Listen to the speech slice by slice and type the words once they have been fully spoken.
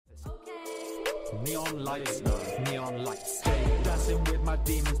Neon lights, neon lights. Dancing with my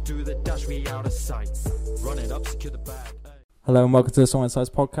demons, do the dash me out of sight. Run it up, secure the bag. Hello and welcome to the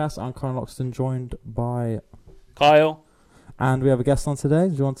SoulInsights podcast. I'm Kyle Loxton, joined by Kyle. And we have a guest on today.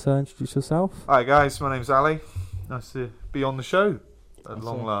 Do you want to introduce yourself? Hi guys, my name's Ali. Nice to be on the show at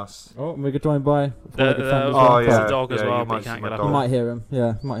long last. Oh, we're joined by The dog as well, but you can't get up. You might hear him.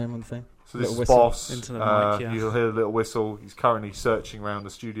 Yeah, you might hear him on the thing. So this is whistle Boss. Into the mic, yeah. You'll hear a little whistle. He's currently searching around the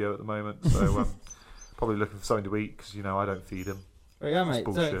studio at the moment, so probably looking for something to eat because I don't feed him. Well, yeah, mate.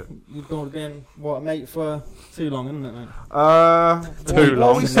 Bullshit. So you've been a mate for too long, isn't it, mate? What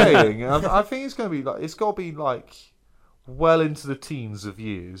are we saying? I think it's going to be it's got to be well into the teens of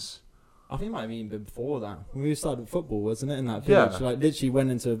years. I think it might have even been before that. When we started football, wasn't it, in that village? Yeah. Literally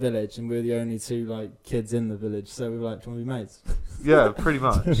went into a village and we were the only two kids in the village, so we were like, do you want to be mates? Yeah, pretty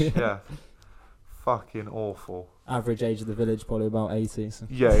much. Yeah. Fucking awful. Average age of the village, probably about 80. So.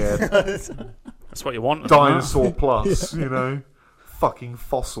 Yeah. That's what you want. Dinosaur plus, Fucking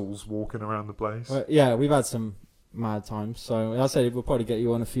fossils walking around the place. Well, yeah, we've had some mad times, so I said we'll probably get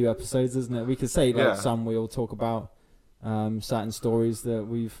you on a few episodes, isn't it? We could say some we'll talk about certain stories that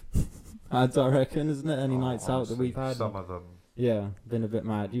we've had, I reckon, isn't it? Any nights out that we've had. Some of them. Yeah, been a bit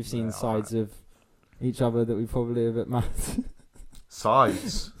mad. You've seen sides of each other that we probably a bit mad.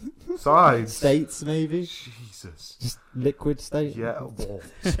 Sides. States, maybe. Jesus. Just liquid state. Yeah.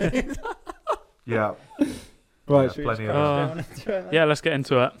 Yeah. Right. Yeah, plenty of Yeah, let's get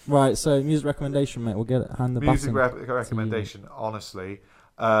into it. Right. So music recommendation, mate. We'll hand the music button. recommendation. Honestly,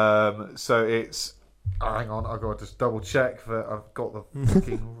 so it's. Hang on, I've got to just double check that I've got the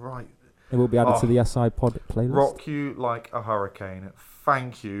fucking right. It will be added to the SI Pod playlist. Rock You Like a Hurricane.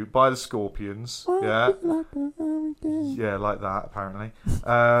 Thank You by the Scorpions. Yeah. Yeah, like that, apparently.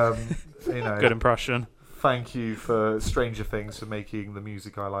 Good impression. Thank you for Stranger Things for making the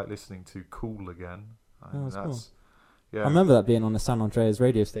music I like listening to cool again. That's cool. Yeah. I remember that being on the San Andreas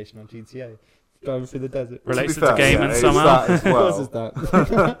radio station on GTA. Driving through the desert. Relates to gaming somehow. That as well.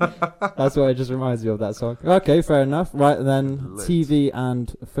 That. That's what it just reminds me of, that song. Okay, fair enough. Right, then TV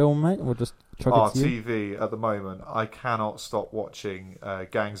and film, mate. We'll just chuck it to you. TV at the moment. I cannot stop watching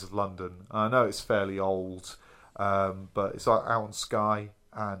Gangs of London. I know it's fairly old, but it's out on Sky,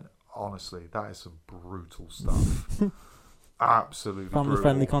 and honestly, that is some brutal stuff. Absolutely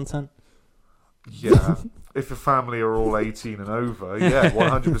Family-friendly content? Yeah. If your family are all 18 and over, yeah,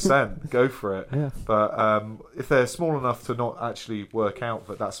 100%, go for it. Yeah. But if they're small enough to not actually work out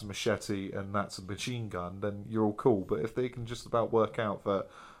that that's a machete and that's a machine gun, then you're all cool. But if they can just about work out that,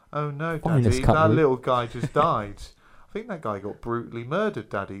 oh no, Daddy, that little guy just died. I think that guy got brutally murdered,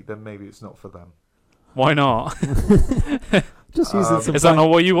 Daddy, then maybe it's not for them. Why not? Just using some. Is that not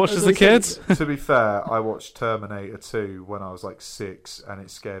what you watched as a kid? To be fair, I watched Terminator 2 when I was 6 and it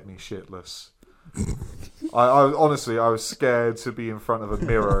scared me shitless. I honestly, I was scared to be in front of a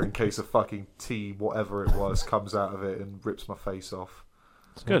mirror in case a fucking T, whatever it was, comes out of it and rips my face off.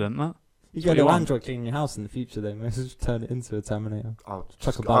 It's good, isn't that? You get a little android cleaning your house in the future, then just turn it into a Terminator. I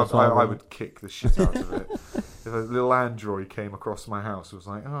would kick the shit out of it. If a little android came across my house, it was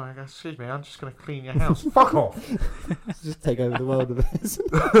like, oh, excuse me, I'm just going to clean your house. Fuck off! Just take over the world of it.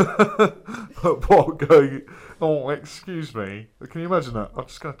 What, going, oh, excuse me? Can you imagine that? I'm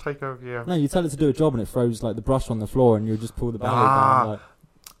just going to take over your... No, you tell it to do a job and it throws the brush on the floor and you just pull the barrier down.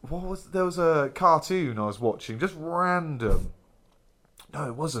 There was a cartoon I was watching, just random. No,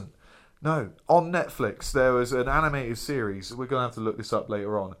 it wasn't. No, on Netflix there was an animated series. We're gonna have to look this up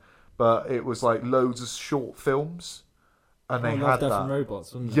later on, but it was loads of short films, and they had that.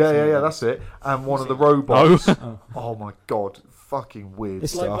 Robots, wasn't it? Yeah, that's it. And one of the robots. Oh my god, fucking weird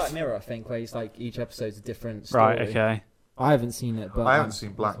it's stuff. It's like Black Mirror, I think, where it's each episode's a different story. Right. Okay. I haven't seen it, but I haven't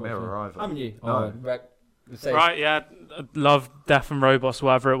seen Black Mirror either. Haven't you? No. Right, yeah. Love, Death and Robots,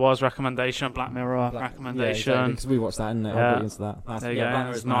 whatever it was. Recommendation. Black Mirror recommendation. Yeah, because we watched that, innit? Yeah. I'll get into that. There you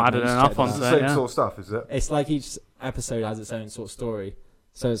go. It's not added enough onto It's it. the same sort of stuff, is it? It's like each episode has its own sort of story.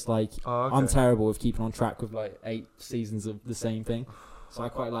 So it's like, okay. I'm terrible with keeping on track with 8 seasons of the same thing. So I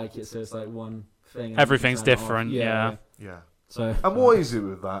quite like it. So it's one thing. Everything's different, yeah. So, and what is it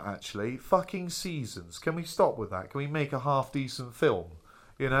with that, actually? Fucking seasons. Can we stop with that? Can we make a half-decent film?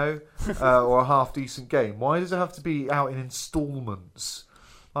 Or a half-decent game? Why does it have to be out in installments?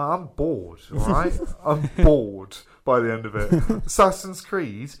 I'm bored, alright? I'm bored by the end of it. Assassin's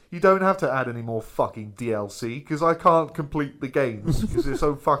Creed, you don't have to add any more fucking DLC, because I can't complete the games, because it's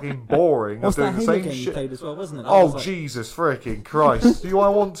so fucking boring. What's I'm doing that the Halo same game you shit. played as well, wasn't it? That Oh, was like- Jesus freaking Christ. Do I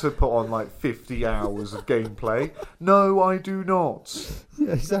want to put on like 50 hours of gameplay? No, I do not.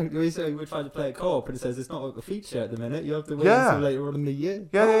 Yeah, exactly. So we're trying to play a co-op and it says it's not a feature at the minute. You have to wait Yeah. until later on in the year.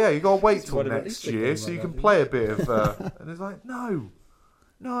 Yeah, you gotta wait That's till what it next is, year game so like you can that, play a bit of. And it's like, no,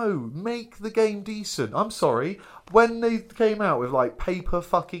 make the game decent. I'm sorry. When they came out with like Paper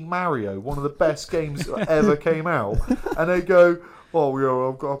fucking Mario, one of the best games that ever came out, and they go, "Oh,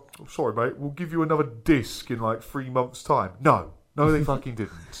 I'm sorry, mate. We'll give you another disc in like 3 months' time." No, they fucking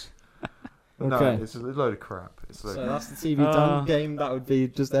didn't. No, Okay. it's a load of crap. So that's the TV done game. That would be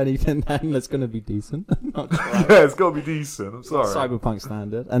just anything then that's going to be decent. Not crap. Yeah, it's got to be decent. I'm sorry. Cyberpunk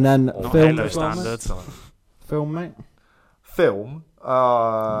standard. And then Not film Halo as well, mate? standards. Film, mate. Film. You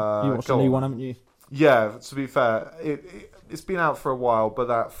watched the go new on. one, haven't you? Yeah, to be fair, it's been out for a while, but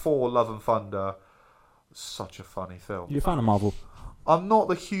that Thor: Love and Thunder, such a funny film. You a fan of Marvel? I'm not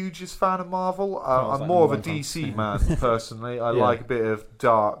the hugest fan of Marvel. was I'm like more of a number one DC man, personally. I Yeah. like a bit of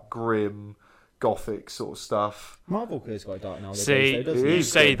dark, grim, gothic sort of stuff. Marvel goes quite dark now. See, it you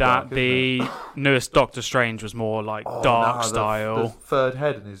is say getting dark, that the newest Doctor Strange was more like dark nah, style. The third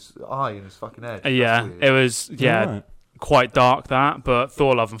head in his eye in his fucking head. That's Yeah, weird. it was Right. quite dark that, but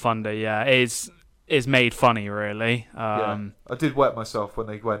Thor: Love and Thunder, is made funny really. Yeah. I did wet myself when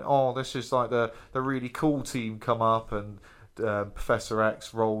they went, oh, this is like the really cool team come up and Professor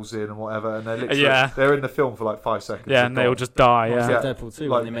X rolls in and whatever, and they're literally they're in the film for like 5 seconds. Yeah, and they all just die. It's Yeah, like Deadpool 2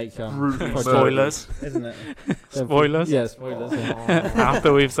 Like, when they make brutally murdered. spoilers. isn't it? Spoilers? Yeah, spoilers. Yeah.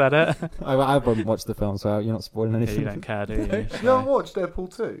 After we've said it, I haven't watched the film, so you're not spoiling yeah, anything. you don't care, do you? You haven't watched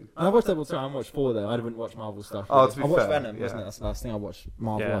Deadpool 2? I watched Deadpool 2. I haven't watched 4 though. I didn't watch Marvel stuff. Oh, really. to be I watched fair, Venom, yeah. wasn't it? That's the last thing I watched.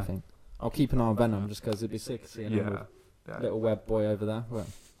 Marvel, Yeah. I think. I'll keep an eye on Venom just because it'd be sick seeing him with Yeah. little web boy over there.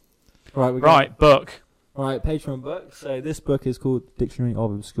 Right, Right, book. Right, Patreon book. So this book is called Dictionary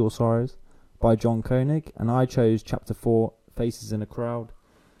of Obscure Sorrows by John Koenig, and I chose chapter 4, Faces in a Crowd,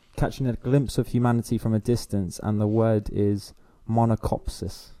 catching a glimpse of humanity from a distance, and the word is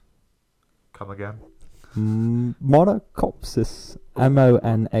monocopsis. Come again. Monocopsis.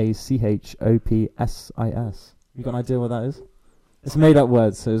 Monachopsis. You got an idea what that is? It's a made up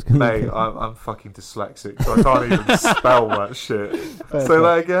word, so it's gonna Mate, be I'm fucking dyslexic, so I can't even spell that shit. Say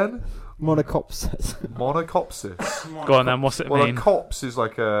that again. monocopsis. Monocopsis. Go on then. What's it Well, mean? a copse is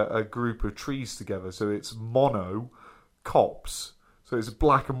like a group of trees together, so it's copse. So it's a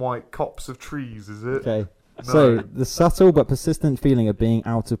black and white copse of trees, is it? Okay. No. So, the subtle but persistent feeling of being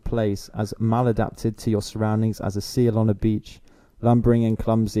out of place, as maladapted to your surroundings as a seal on a beach, lumbering and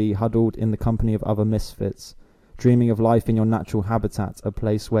clumsy, huddled in the company of other misfits, dreaming of life in your natural habitat, a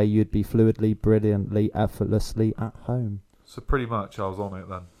place where you'd be fluidly, brilliantly, effortlessly at home. So pretty much I was on it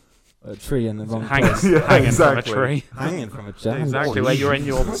then. A tree in the wrong Hanging, place. Yeah, hanging exactly. from a tree. Hanging from a giant Exactly tree. where you're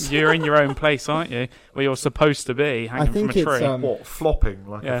in your own place, aren't you? Where you're supposed to be, hanging from think a it's, tree, What, flopping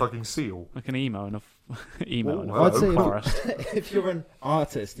like Yeah. a fucking seal? like an emo in a emo in Ooh, a I'd say forest. if you're an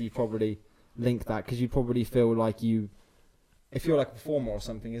artist, you probably link that because you probably feel like if you're like a performer or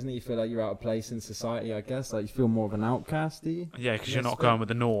something, isn't it? You feel like you're out of place in society, I guess. Like you feel more of an outcast, do you? Yeah, because you're Yes, not but- going with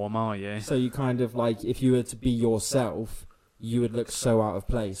the norm, are you? So you kind of like, if you were to be yourself, you would look so out of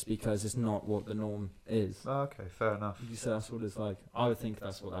place because it's not what the norm is. Okay, fair enough. Would you say that's what it's like? I would think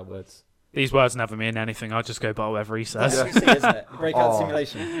that's what that word's. These words never mean anything. I just go by whatever he That's says. what you see, isn't it? Breakout Oh.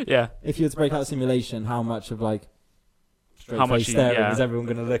 simulation. Yeah. If you were to break out simulation, how much of like straight How much face you- staring yeah. is everyone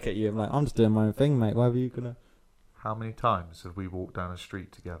going to look at you? I'm like, I'm just doing my own thing, mate. Why are you going to How many times have we walked down a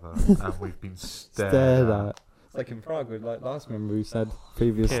street together and we've been stared stare at? at? It's like in Prague, with like last member who said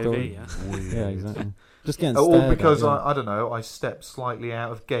previous story. POV, yeah. Weird. Yeah, exactly. Just getting Or stared because at, yeah. I don't know, I stepped slightly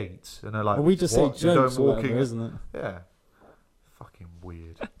out of gate and they're like, Well, we just what? say You jokes don't or walk whatever, in. isn't it? Yeah. Fucking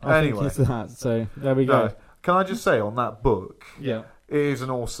weird. I Anyway. think it's that. So there we No, go. can I just say on that book, Yeah. it is an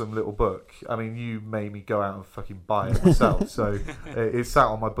awesome little book. I mean, you made me go out and fucking buy it myself. So it's sat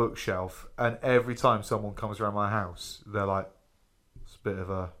on my bookshelf, and every time someone comes around my house, they're like, it's a bit of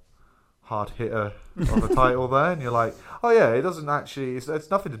a hard hitter of a title there. And you're like, oh yeah, it doesn't actually,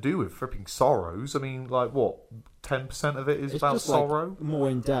 it's nothing to do with fripping sorrows. I mean, like what, 10% of it is It's about just sorrow? like more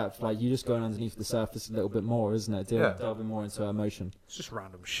in depth. Like you're just going underneath the surface a little bit more, isn't it? Yeah. Delving more into emotion. It's just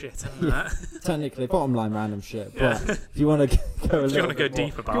random shit, isn't it? Technically, bottom line, random shit. Yeah. But if you want to go a If you little want to go bit more, deep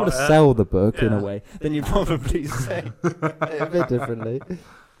if you about want it. to sell the book in a Yeah. way, then you probably say it a bit differently.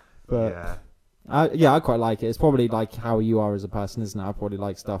 But Yeah. I quite like it. It's probably like how you are as a person, isn't it? I probably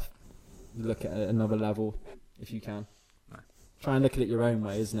like stuff. Look at another level if you can. Try and look at it your own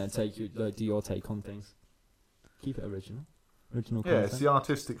way, isn't it? Do your take on things. Keep it original. Original content. Yeah, it's the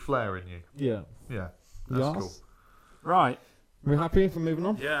artistic flair in you. Yeah. Yeah, that's cool. Right. We're happy for moving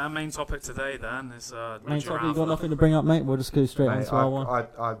on? Yeah, our main topic today then is... main topic, you got nothing to bring up, mate? We'll just go straight on to our one.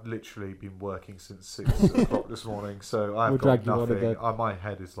 I've literally been working since 6 o'clock this morning, so I've got nothing. My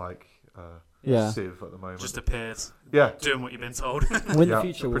head is like... sieve at the moment. Just appeared. Yeah. Doing what you've been told. In the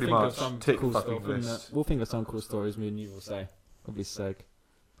future, we'll think of some Tick cool fucking stuff. list. We'll think of some cool stories me and you will say. Probably sick.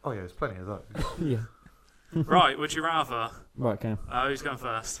 Oh yeah, there's plenty of those. Yeah. Right, would you rather? Right, Cam. Who's going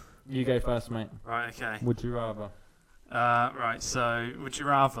first? You go first, mate. Right, okay. Would you rather? Right, so would you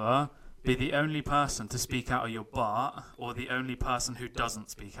rather be the only person to speak out of your butt or the only person who doesn't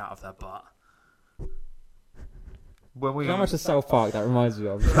speak out of their butt? How much of South Park that reminds me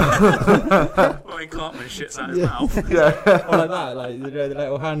of? When Cartman shits out his mouth. Yeah. Or like that, like the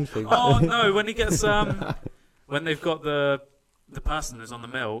little hand thing. Oh no, when he gets when they've got the person who's on the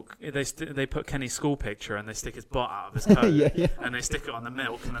milk, they put Kenny's school picture and they stick his butt out of his coat and they stick it on the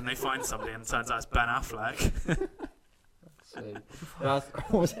milk and then they find somebody and it turns out it's Ben Affleck.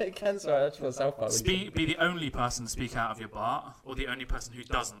 What was it again? Sorry, that's what South Park. Be the only person to speak out of your butt or the only person who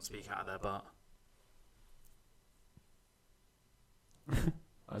doesn't speak out of their butt.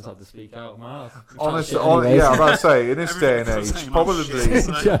 I just have to speak out of my ass. Honestly, yeah, I'm about to say, in this day and age, probably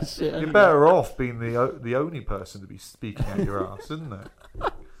you're better off being the only person to be speaking out your ass, isn't it?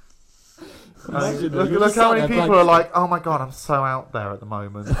 Look how many people are like, oh my god, I'm so out there at the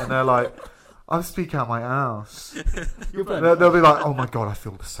moment, and they're like, I speak out my ass. They'll be like, oh my god, I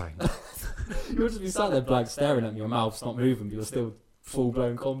feel the same. You'll just be sat there blank staring at me, your mouth's not moving, but you're still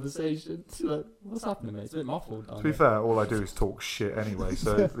full-blown conversation. Like, what's happening, mate? It's a bit muffled. To be fair, all I do is talk shit anyway,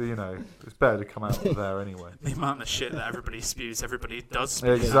 so, it's better to come out of there anyway. The amount of shit that everybody spews, everybody does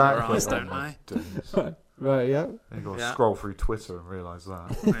spew exactly. out their ass, don't they? Right, yeah. You've got to scroll through Twitter and realise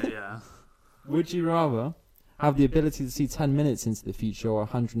that. Yeah. Would you rather have the ability to see 10 minutes into the future or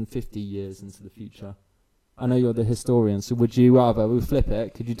 150 years into the future? I know you're the historian, so would you rather, we'll flip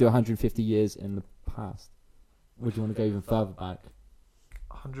it, could you do 150 years in the past? Would you want to go even further back?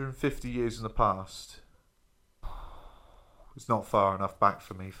 150 years in the past. It's not far enough back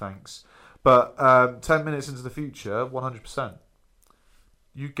for me, thanks. But 10 minutes into the future, 100%.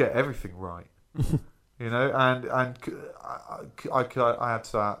 You get everything right. And I add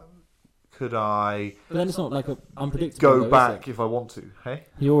to that, could I but then it's not like unpredictable. Go back if I want to, hey?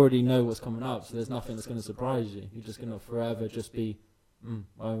 You already know what's coming up, so there's nothing that's going to surprise you. You're just going to forever just be,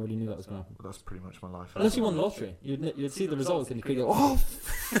 I already knew that was going to happen. Well, that's pretty much my life. Unless you won the lottery. You'd see the results and you could go, oh,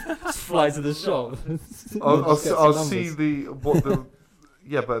 fly to the shop. I'll see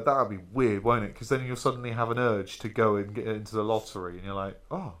yeah, but that would be weird, won't it? Because then you'll suddenly have an urge to go and get into the lottery and you're like,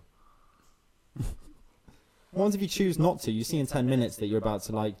 oh. What if you choose not to? You see in 10 minutes that you're about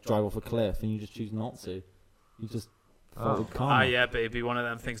to drive off a cliff and you just choose not to. You just follow karma. Yeah, but it'd be one of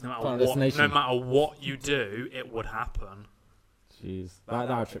them things. No matter what you do, it would happen. Jeez, that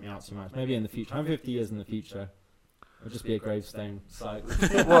would trip me out too much. Maybe in the future, 150 years in the future, it'll just be a gravestone site.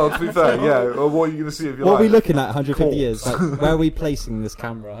 Well, to be fair, yeah. What are you going to see if you're What are we looking at 150 years? Where are we placing this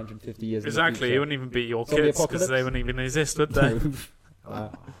camera 150 years exactly, in the future? It wouldn't even be your kids because they wouldn't even exist, would they?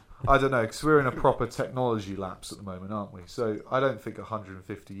 I don't know, because we're in a proper technology lapse at the moment, aren't we? So I don't think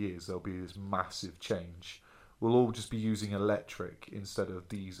 150 years there'll be this massive change. We'll all just be using electric instead of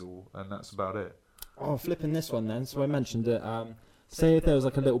diesel, and that's about it. Oh, flipping this one then. So I mentioned it. Say if there was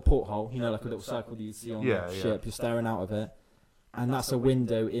like a little porthole, like a little circle that you see on the ship, you're staring out of it, and that's a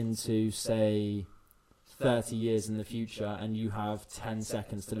window into, say, 30 years in the future, and you have 10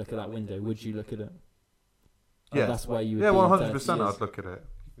 seconds to look at that window. Would you look at it? Yeah. That's where you would 100% I'd look at it.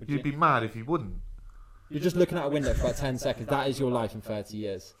 You'd be mad if you wouldn't. You're just looking at a window for about 10 seconds. That is your life in 30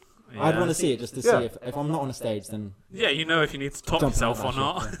 years. Yeah. I'd want to see it just to see if I'm not on a stage, then... Yeah, if you need to top yourself or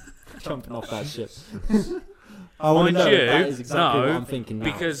not. Jumping off that ship. Mind you, that is exactly what I'm thinking now.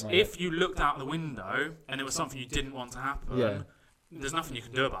 Because if you looked out the window and it was something you didn't want to happen, there's nothing you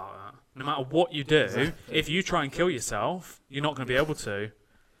can do about it. No matter what you do, if you try and kill yourself, you're not going to be able to.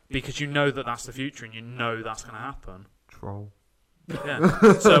 Because you know that that's the future and you know that's going to happen. Troll. Yeah,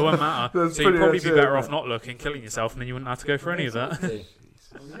 so it won't matter. So you'd probably be better off not looking, killing yourself, and then you wouldn't have to go for any of that.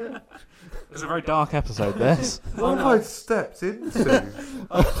 It's a very dark episode, this. What have I stepped into?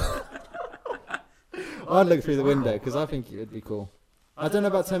 I'd look through the window, because I think it would be cool. I don't know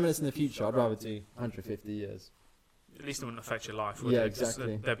about 10 minutes in the future. I'd rather do 150 years. At least it wouldn't affect your life, would it? Yeah,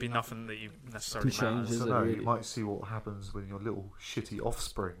 exactly. There'd be nothing that you necessarily change. So no, you might see what happens with your little shitty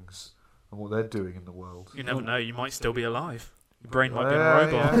offsprings and what they're doing in the world. You never know. You might still be alive. Your brain might be a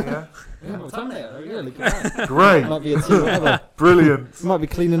robot. Yeah. Well, Terminator, yeah, look at that. Great. Might be a team, whatever. Brilliant. Might be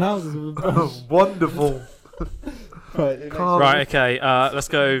cleaning houses with a brush. Wonderful. Right, okay, let's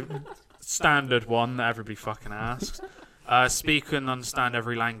go standard one that everybody fucking asks. Speak and understand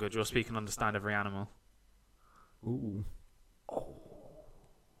every language, or speak and understand every animal. Ooh.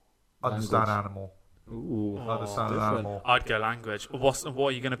 Understand animal. Ooh. Understand an animal. I'd go language. What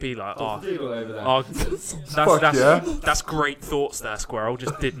are you going to be like? That's great thoughts there, Squirrel.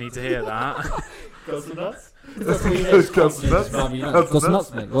 Just did need to hear that. Got some nuts? Got some nuts? Got some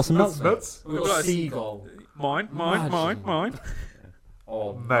nuts, mate. Got some nuts, mate. We've got a seagull. Mine.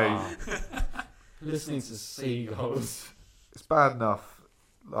 Oh, mate. Listening to seagulls. It's bad enough.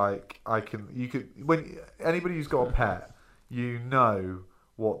 Like, when anybody who's got a pet, you know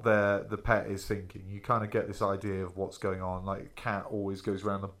what the pet is thinking. You kind of get this idea of what's going on. Like, a cat always goes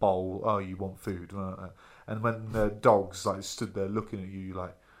around the bowl, oh, you want food. And when the dog's like stood there looking at you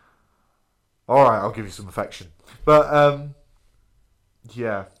like, all right, I'll give you some affection. But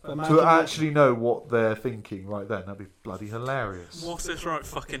yeah, to actually know what they're thinking right then, that'd be bloody hilarious. What's this right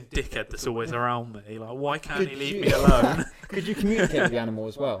fucking dickhead that's always around me? Like, why can't he leave me alone? Could you communicate with the animal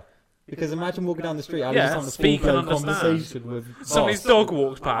as well? Because imagine walking down the street, speak and understand. Conversation with somebody's dog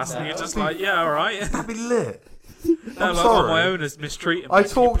walks past, and you're just like, yeah, all right. That'd be lit. I'm sorry. My owner's mistreating me.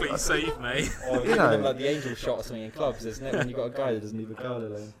 Please save me. Or you know, like the angel shot or something in clubs, isn't it? When you got a guy that doesn't leave a girl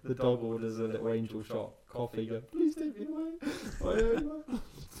alone, the dog orders a little angel shot coffee. Go, please take me away.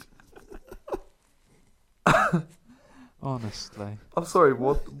 Honestly, I'm sorry.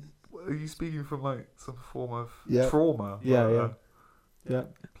 What are you speaking from? Like some form of trauma? Yeah.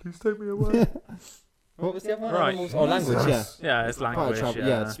 Please take me away. What was the other one? Right. Oh, language, yeah. Yeah, it's language.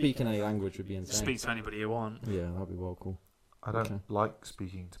 Speaking any language would be insane. Speak to anybody you want. Yeah, that'd be well cool. I don't like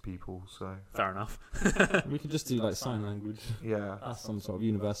speaking to people, so... Fair enough. We could just do, like, sign language. Yeah. That's some sort of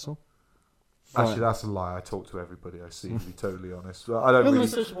universal. Actually, that's a lie. I talk to everybody I see, to be totally honest. I don't really...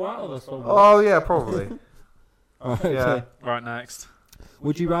 Oh, yeah, probably. Okay. Yeah. Right, next.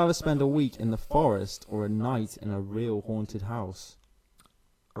 Would you rather spend a week in the forest or a night in a real haunted house?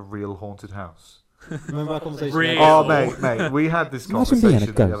 A real haunted house. Remember our conversation? Real. Oh, mate, we had this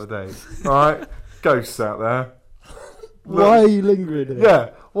conversation the other day. All right? Ghosts out there. Why are you lingering here?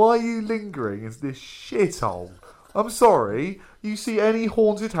 Yeah, why are you lingering in this shithole? I'm sorry, you see any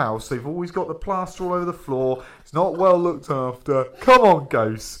haunted house, they've always got the plaster all over the floor, it's not well looked after. Come on,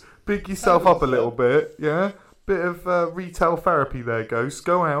 ghosts, pick yourself up a little bit, yeah? Bit of retail therapy there, ghosts.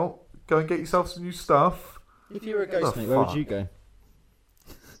 Go out, go and get yourself some new stuff. If you were a ghost, mate, where would you go?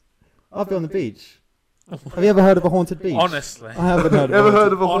 I'd be on the beach. Have you ever heard of a haunted beach? Honestly. I haven't heard of Ever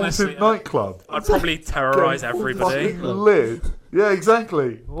heard of a haunted nightclub? I'd probably terrorise everybody. Fucking lit. Yeah,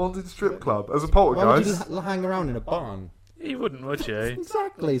 exactly. Haunted strip club. As a poltergeist. Why would you just hang around in a barn? You wouldn't, would you?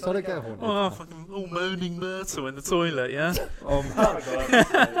 Exactly, so I don't get haunted. Oh, fucking all moaning Myrtle in the toilet, yeah? Oh my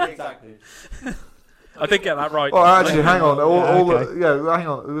god, exactly. I did get that right. Oh, actually, hang on. Hang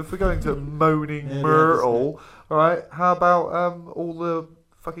on. If we're going to moaning Myrtle, all right, how about all the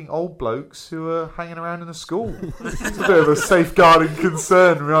fucking old blokes who are hanging around in a school? It's a bit of a safeguarding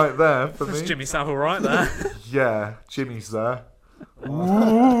concern right there for me. That's Jimmy Savile right there. Yeah, Jimmy's there.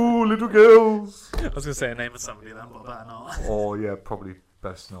 Ooh, little girls. I was going to say a name of somebody then, but better not. Oh, yeah, probably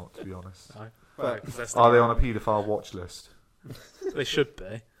best not, to be honest. No. Are they on a paedophile watch list? They should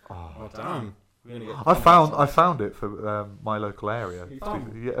be. Oh, damn. I found it for my local area.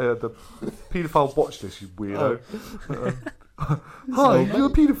 The paedophile watch list, you weirdo. Hi, you're a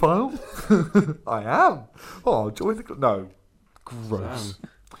paedophile? I am. Oh, join the club. No. Gross.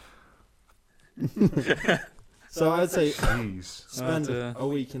 So I'd say spend a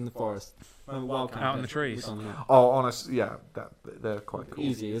week in the forest. Out in the trees. Oh, honestly, yeah, they're quite cool.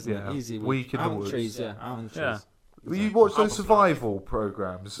 Easy, isn't it? Easy. Week in the woods. Trees, out in the trees. Yeah. Well, you watch those survival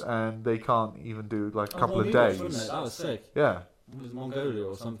programs and they can't even do like a couple of days. That was sick. Yeah. It was Mongolia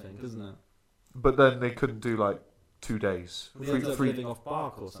or something, isn't it? But then they couldn't do like 2 days. They ended up living off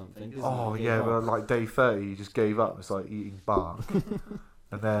bark or something. Oh yeah, but like day 30, he just gave up. It's like eating bark,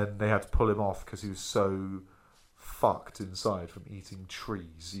 and then they had to pull him off because he was so fucked inside from eating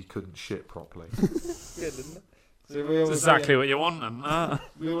trees. He couldn't shit properly. Good, isn't it? So That's exactly what you want, and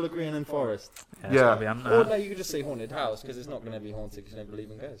we all agree in forest. Yeah. Or no, you could just say haunted house because it's not going to be haunted because you don't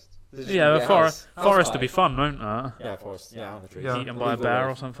believe in ghosts. Yeah, the forest to be fun, won't it? Yeah, forest. Yeah, out in the trees. Yeah. Eaten by a bear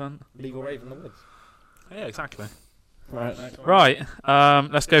or something. Legal rave in the woods. Yeah, exactly. Right.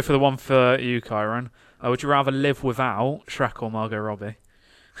 Let's go for the one for you, Kyron. Would you rather live without Shrek or Margot Robbie?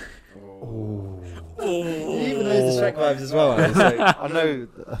 Oh. Even those the Shrek vibes as well. I know.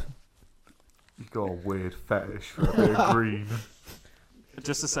 You've got a weird fetish for a bit of green.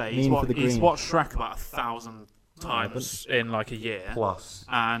 Just to say, Mean for the he's green. watched Shrek about 1,000 times in like a year. Plus.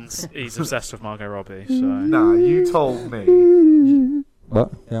 And he's obsessed with Margot Robbie, so... Nah, you told me...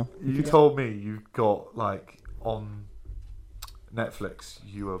 What? Yeah. You told me you got, like, on Netflix,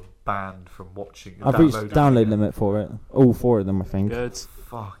 you were banned from watching... I've reached download limit for it. All 4 of them, I think. Good.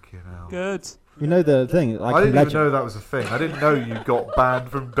 Fucking hell. Good. You know the thing? Like I didn't even know that was a thing. I didn't know you got banned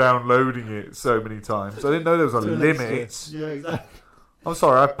from downloading it so many times. I didn't know there was a limit. Yeah, exactly. I'm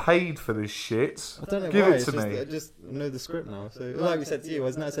sorry, I paid for this shit. I don't know Give why. it to me. I just know the script now. So, like we said to you,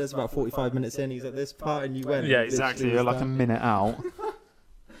 wasn't it? So it's about 45 minutes in. He's at this part, and you went. Yeah, exactly. You're like a minute out.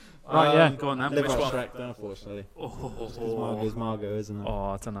 Right, yeah, go on then. Live Which out one? Shrek, then, unfortunately. Oh, Margot's Margot, isn't it? Oh,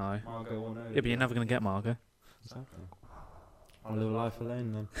 I don't know. Margot will know. Yeah, but you're never going to get Margot. Exactly. I'll live a life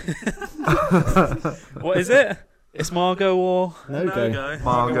alone then. What is it? It's Margot or... No go.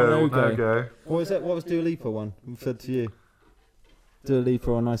 Margot, no go. What was it? What was Dua Lipa one? We said to you. Dua Lipa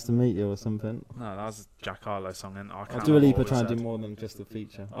or Nice to Meet You or something. No, that was a Jack Harlow song. And I can't Dua remember Lipa what we trying to said. do more than just a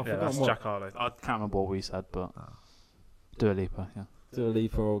feature. Yeah, that's Jack Harlow. I can't remember what we said, but... Dua Lipa, yeah. Dua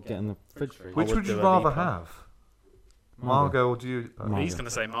Lipa or getting the fridge free. Which would you Dua rather Lipa. have? Margot or Dua Lipa? Margot. He's going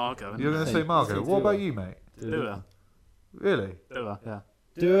to say Margot. You're going to say Margot. What about you, mate? Dua. Really? Dua, yeah.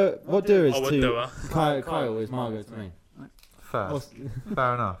 What Dua is I would to Dua. Kyle is Margot to me. Fair.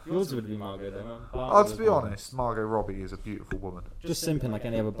 Fair enough. Yours would be Margot though. Oh, to be honest, Margot Robbie is a beautiful woman. Just simping like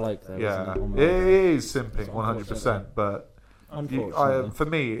any other bloke though. Yeah, isn't it is simping, 100%. But Unfortunately. for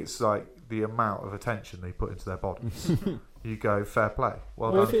me, it's like the amount of attention they put into their bodies. You go, fair play.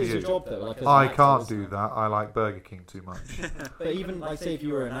 Well Well, done if for it's your you. job though, like as an I actor, can't isn't do it? that. I like Burger King too much. But even like say if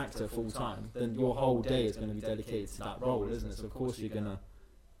you were an actor full time, then your whole day is going to be dedicated to that role, isn't it? So of course you're going to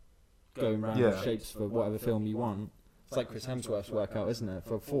go around Yeah. shapes for whatever film you want. It's like Chris Hemsworth's workout, isn't it?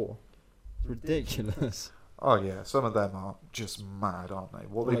 For 4. It's ridiculous. Oh yeah, some of them are just mad, aren't they?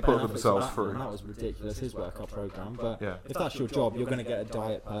 What Well, they Ben put Affleck's themselves Batman, through. That was ridiculous, his workout program. But Yeah. if that's your job, you're going to get a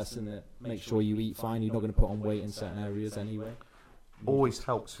diet person that makes sure you eat fine. You're not going to put on weight in certain areas anyway. Always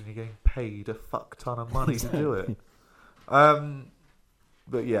helps when you're getting paid a fuck ton of money to do it.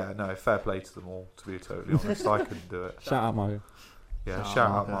 But yeah, no, fair play to them all, to be totally honest. I couldn't do it. Shout out Mario. Yeah, Oh, shout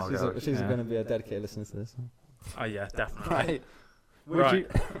out okay. Margot. She's Yeah. going to be a dedicated listener to this. Oh, yeah, definitely. Right.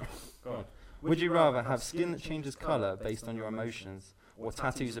 Right. Would you rather have skin that changes colour based on your emotions, or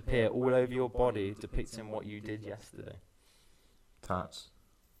tattoos appear all over your body depicting what you did yesterday? Tats.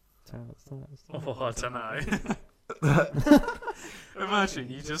 Oh, I don't know. Imagine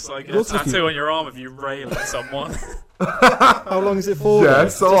you just like get a Looks like tattoo you- on your arm if you rail at someone. How long is it for?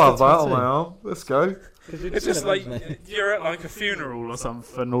 Yes, I'll have that on my arm. Let's go. It's just like you're at like a funeral or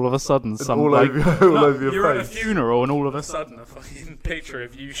something, and all of a sudden, And all over your you're at a face. funeral, and all of a sudden, a fucking picture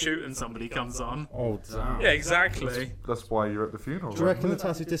of you shooting somebody comes on. Oh, damn. Yeah, exactly. That's why you're at the funeral. Do you reckon the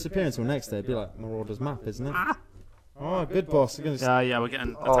tattoo disappear until next day? It'd be like Marauder's map, isn't it? Oh, good boss. You're gonna Yeah, we're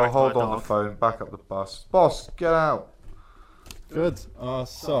getting attacked Oh, hold by a on the dog. phone. Back up the bus. Boss, get out. Good. Oh,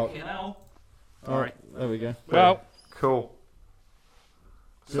 sock. You know. Alright, there we go. Well, Cool.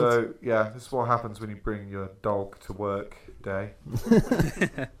 So, yeah, this is what happens when you bring your dog to work day.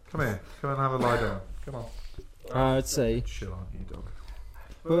 Come here. Come and have a lie down. Come on. I'd say, Chill on you, dog.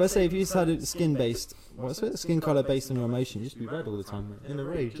 well, let's say if you just had it skin based, what's it? Skin colour based on your emotion, you'd just be red all the time. Mate. In a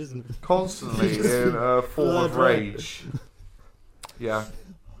rage, isn't it? Constantly in a form of rage. Yeah.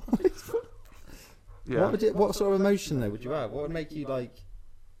 Yeah. What sort of emotion though would you have? What would make you like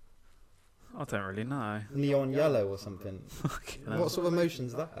I don't really know. neon yellow or something? What sort of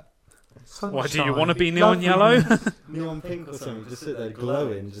emotion's that? Why do you Sunshine, want to be neon lovely. yellow? Neon pink or something? Just sit there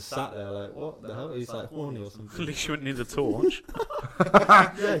glowing, just sat there like, what the hell? He's like horny or At something. least you wouldn't need a torch.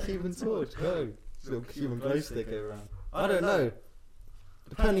 Yeah, human torch, go. Little human glow stick around. I don't know.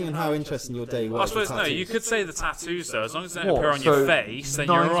 Depending on how interesting your day was. I suppose the no. You tattoos. could say the tattoos though, as long as they don't What? appear on So your face, then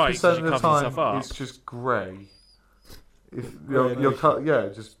you're alright 90% because of you the cover yourself time, up. it's just grey. If Grey yeah,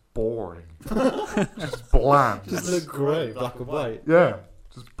 just boring. Just bland. Just look grey, black and white. Yeah,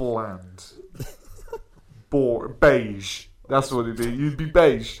 just bland. Beige. That's what it'd be. You'd be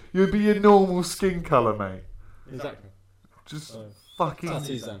beige. You'd be your normal skin colour, mate. Exactly. Just Oh. fucking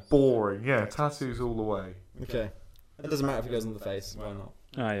Tattoos then. boring. Yeah, tattoos all the way. Okay. It doesn't matter if it goes on the face. Why not?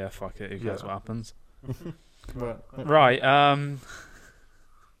 Oh yeah, fuck it. Who cares Yeah. what happens? Well, Right. I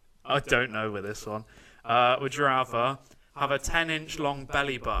don't know with this one. Would you rather have a 10-inch long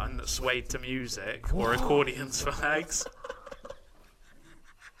belly button that swayed to music, or accordions for legs?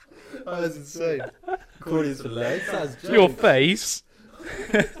 Oh, that's insane. Accordions for legs? That's Your face.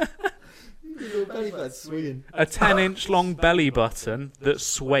 Your belly button's swinging. A 10-inch long belly button that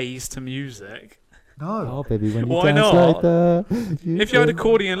sways to music. No. Oh, baby, when you Why dance not? like that. If you had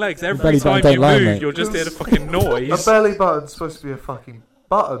accordion legs, every belly time button you don't lie, move, mate. you'll just hear the fucking A noise. belly button's supposed to be a fucking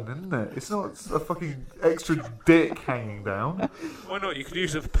button, isn't it? It's not a fucking extra dick hanging down. Why not? You could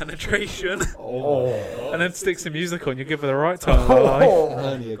use it for penetration. Oh. And then stick some music on. You give her the right time of her life.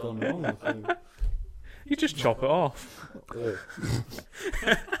 Hernia gone wrong, I think. You just chop it off.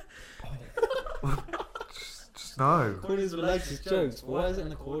 Just no. Accordions with legs is jokes. Why is it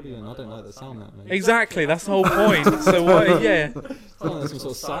an accordion? I don't like the sound that makes. Exactly, that's the whole point. So what? Yeah. It's like there's some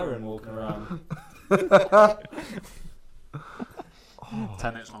sort of siren walking around.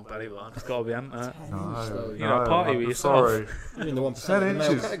 10 inch long belly button. It's got to be, hasn't it? No. You know, party with yourself. Sorry. You're in the 1% 10 of the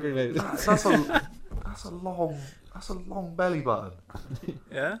male inches. category, mate. That's a long belly button.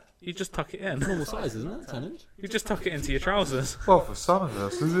 Yeah? You just tuck it in. Normal size, isn't it? 10 inch. You just tuck it into your trousers. Well, for some of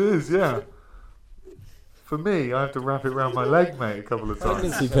us, it is, yeah. For me, I have to wrap it around my leg, mate, a couple of times.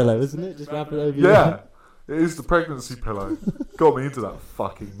 Pregnancy pillow, isn't it? Just wrap it over your Yeah, it is the pregnancy pillow. Got me into that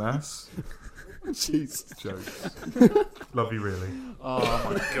fucking mess. Jeez. Jokes. Love you, really. Oh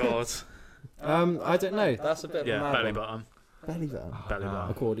my god. I don't know. That's a bit of a Yeah, mad belly one. button. Belly button. Belly button.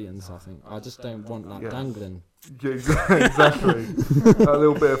 Accordions, I think. I just don't want that Yeah. dangling. Yeah, exactly. A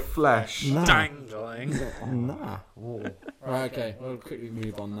little bit of flesh. Nah. Dangling. Nah. Oh. Right, okay. We'll quickly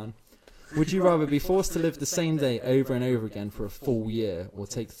move on then. Would you rather be forced to live the same day over and over again for a full year, or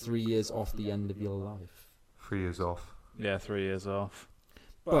take 3 years off the end of your life? 3 years off. Yeah, 3 years off.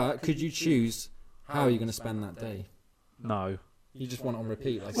 But could you choose how you're going to spend that day? No. You just want it on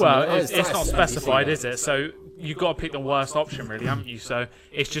repeat. Like Well, something- it's not that's specified, NBC, is it? So you've got to pick the worst option, really, haven't you? So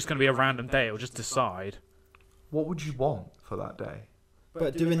it's just going to be a random day. It'll just decide. What would you want for that day?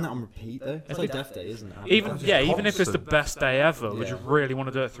 But doing that on repeat, though? It's like Death Day, isn't it? Even Just even if it's the constant. best day ever, would Yeah. you really want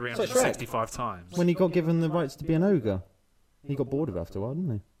to do it 365 times? When he got given the rights to be an ogre, he got bored of it after a while,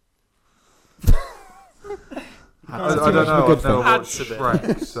 didn't I don't know. I've never Had watched to be.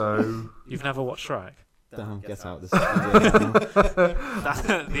 Shrek, so... You've never watched Shrek? he? Damn, get out of this studio. That's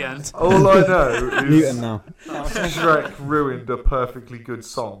at the end. All I know Mute is him now. Shrek ruined a perfectly good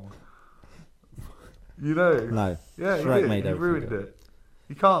song. You know? No. Yeah, he Shrek did. made He everything ruined good. it.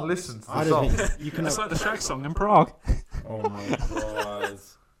 You can't listen to I the don't song. think you can. It's like the Shrek song in Prague. Oh my god.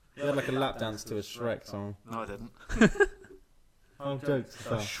 You had like a lap dance to a Shrek song. No, I didn't. Oh, jokes.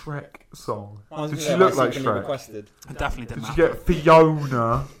 A Shrek song. Oh, Did she look like Shrek? Requested. I definitely Did didn't. you get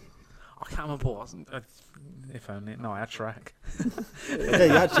Fiona? I can't remember what. If only. No, I had Shrek. Yeah,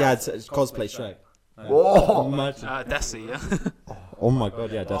 you actually had cosplay Shrek. Whoa! Imagine. Desi, yeah. Oh my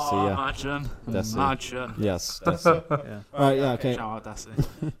god, yeah, Desi, Oh, yeah. imagine. Desi. Imagine. Yes, Desi. Yeah. Right, yeah, okay. Shout out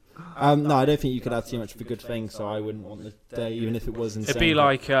Desi. No, I don't think you could have too much of a good thing, so I wouldn't want the day, even if it was insane. It'd be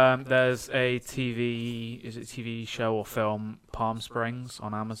like there's a TV show or film, Palm Springs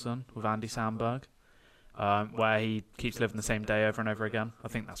on Amazon with Andy Samberg, where he keeps living the same day over and over again. I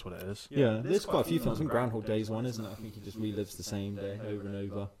think that's what it is. Yeah, there's quite a few films. I think Groundhog Day is one, isn't it? I think he just relives the same day over and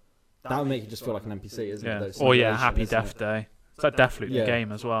over. That would make you just feel like an NPC, isn't Yeah. it? Or yeah, Happy Death Day. It's like Deathloop, Yeah. the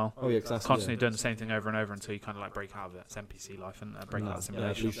game as well. Oh yeah, exactly. Constantly doing the same thing over and over until you kind of like break out of it. It's NPC life and break out of Yeah,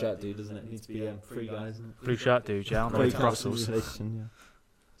 simulation. blue shirt dude, doesn't it? Needs to be free guy, isn't it? Blue shirt dude, yeah, on the way Break to out Brussels. simulation, yeah.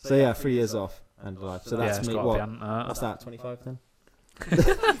 So yeah, 3 years off and life. So that's it's me. gotta What? be, hasn't it? What's that? 25 then?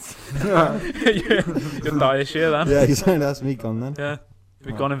 You'll die this year then. Yeah, exactly. That's me gone then. Yeah.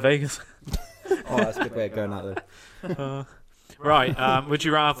 We've gone in Vegas. Oh, that's a good way of going out there. Right, would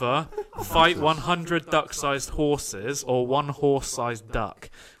you rather fight 100 duck-sized horses or one horse-sized duck?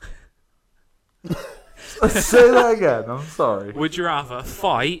 Say that again. I'm sorry. Would you rather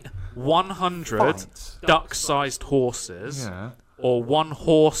fight 100 Fight. duck-sized horses Yeah. or one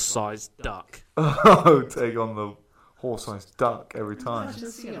horse-sized duck? Oh, take on the horse-sized duck every time.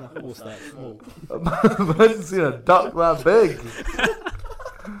 Imagine seeing a horse that small. Imagine seeing a duck that big.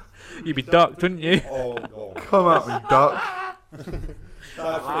 You'd be ducked, wouldn't you? Oh, God. Come at me, duck.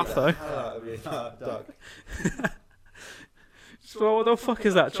 Laugh though. Duck. So what the fuck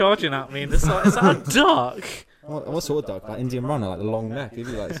is that charging at me? Is that a duck? What sort of duck? Like Indian runner, like the long neck.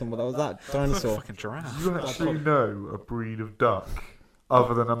 Maybe like someone that was that dinosaur. Fucking giraffe. You actually know a breed of duck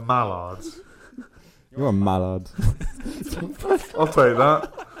other than a mallard? You're a mallard. I'll take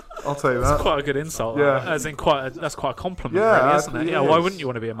that. I'll take That's that. quite a good insult. Yeah. As in that's quite a compliment, Yeah, really, isn't it? actually Yeah. it Why is. wouldn't you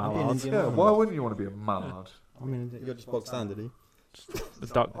want to be a mallard? Yeah, why wouldn't you want to be a mallard? I mean, you're just bog standard, eh? The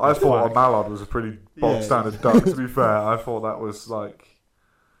duck. I thought a whack. mallard was a pretty bog Yeah. standard duck, to be fair. I thought that was like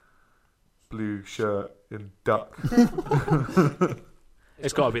blue shirt in duck.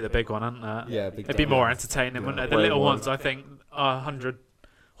 It's got to be the big one, hasn't it? Yeah, big It'd be duck. more entertaining, wouldn't it? The Way little more. ones, I think, 100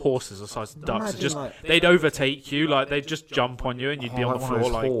 horses are the size of ducks. Imagine, They'd overtake you, like they'd just jump on you and you'd be on the floor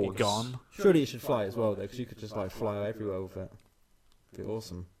like you're gone. Surely it should fly as well though, because you could just like fly everywhere with it. It'd be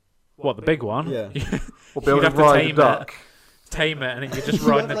awesome. What, the big one? Yeah. Or be able to ride a duck. Tame it, and then you're just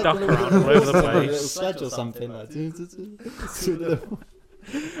riding the duck around all over the A little place. sledge or something. Like,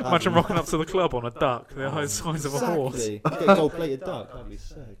 Imagine rocking up to the club on a duck, the size of a horse. Get a gold-plated duck. That'd be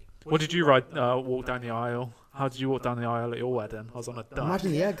sick. What did you walk down the aisle? How did you walk down the aisle at your wedding? I was on a duck.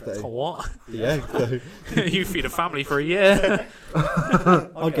 Imagine the egg though. What? The egg though. You feed a family for a year.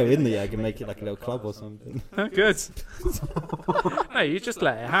 I'll go in the egg and make it like a little club or something. Good. No, you just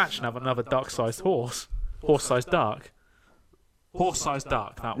let it hatch and have another duck-sized horse. Horse-sized duck. Horse-sized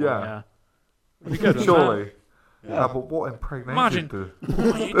duck, that one, yeah. That'd be good, surely. Yeah, but what impregnated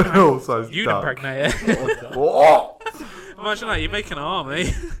You'd impregnate it. What? Imagine that, you're making an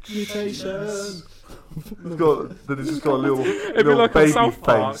army. Mutation. It's just got a little It'd be like baby on South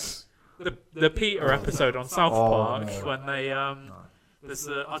Park. face. The Peter episode on South Park when they there's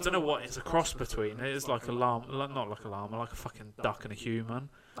I don't know what it's a cross between. It's like a llama, not like a llama, like a fucking duck and a human.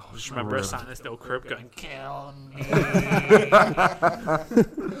 I just remember it sat in this little crib going, "Kill me."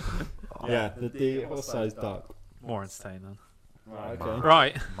 Yeah, the horse-sized duck. More entertaining. Right, okay.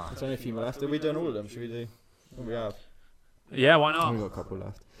 Right. There's only a few more left. Are we done all of them? Should we do what we have? Yeah, why not? We've got a couple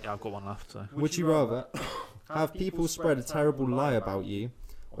left. Yeah, I've got one left. So. Would you rather have people spread a terrible lie about you,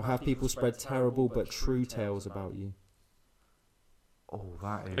 or have people spread terrible but true tales about you? Oh,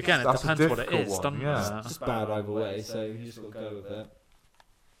 that is. Again, it depends what it is, doesn't it? It's just bad either way, so you just got to go with it.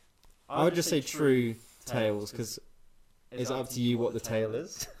 I would just say true tales, because it's up to you what the tale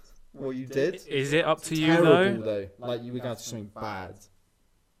is. What you did. Is it up to you, terrible, though? Like, you were going to do something bad.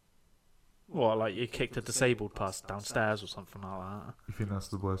 What, like you kicked a disabled person downstairs or something like that? You think that's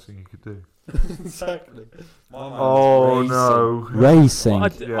the worst thing you could do? Exactly. Oh, no. Racing.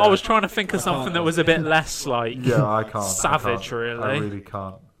 I was trying to think of something that was a bit less, like, I can't. savage, really. I really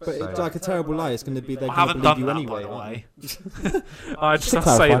can't. But it's like a terrible lie. It's going to be they're I going to haven't believe done you that, anyway. by the way. I just have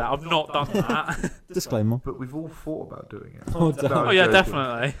to say that. I've not done that. Disclaimer. But we've all thought about doing it. Oh, yeah,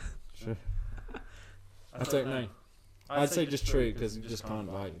 definitely. I don't know. I'd say just true, because you just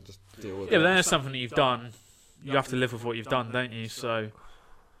can't, like, just deal with it. Yeah, but then there's something that you've done. You have to live with what you've done, don't you? So.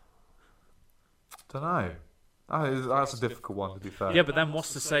 Don't know. That's a difficult one, to be fair. Yeah, but then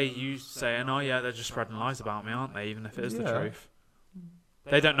what's to say you saying, oh, yeah, they're just spreading lies about me, aren't they? Even if it is the truth.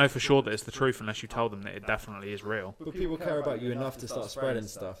 They don't know for sure that it's the truth unless you tell them that it definitely is real. But people care about you enough to start spreading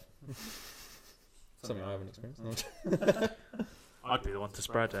stuff. Something I haven't experienced. I'd be the one to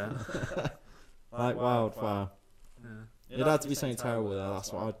spread it. Like wildfire. Yeah. It'd have to be something terrible there.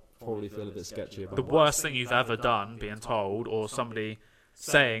 That's what I'd probably feel a bit sketchy about. The worst thing you've ever done, being told, or somebody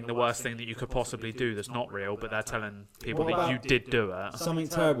saying the worst thing that you could possibly do that's not real, but they're telling people that you did do it. Something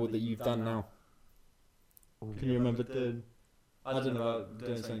terrible that you've done now. Can you remember doing? I don't know about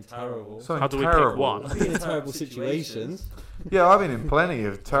doing something terrible. How do we pick one? I've been in terrible situations. Yeah, I've been in plenty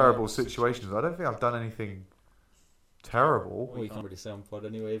of terrible situations. I don't think I've done anything terrible. Well, you can't really say on pod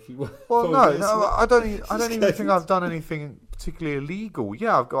anyway if you were. Well, no, I don't even think I've done anything particularly illegal.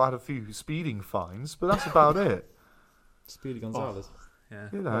 Yeah, I've had a few speeding fines, but that's about it. Speedy Gonzalez. Yeah.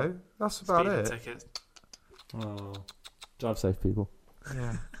 You know, that's about Speeding it. ticket. Oh. Drive safe, people.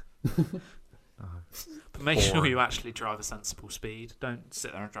 Yeah. But make sure you actually drive a sensible speed. Don't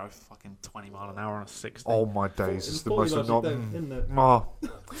sit there and drive fucking 20 mile an hour on a 60. Oh my days, it's the most annoying.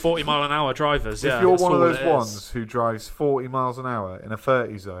 40 mile an hour drivers, yeah. If you're one of those ones who drives 40 miles an hour in a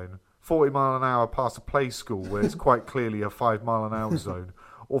 30 zone, 40 mile an hour past a play school where it's quite clearly a 5 mile an hour zone,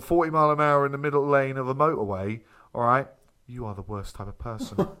 or 40 mile an hour in the middle lane of a motorway, alright, you are the worst type of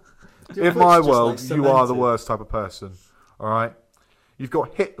person. In my world, you are the worst type of person, alright? You've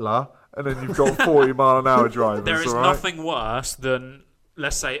got Hitler, and then you've got 40 mile an hour drivers. There is nothing worse than,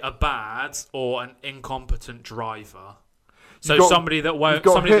 let's say, a bad or an incompetent driver. So somebody that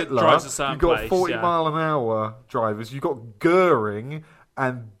drives a certain place. You've got 40 mile an hour drivers. You've got Goering,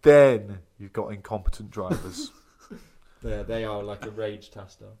 and then you've got incompetent drivers. Yeah, they are like a rage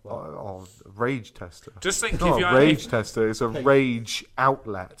tester. Rage tester. Just think, it's not a rage tester. It's a rage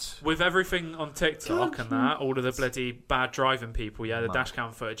outlet. With everything on TikTok and that, all of the bloody bad driving people, the dash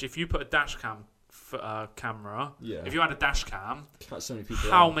cam footage. If you put a dash cam camera, if you had a dash cam,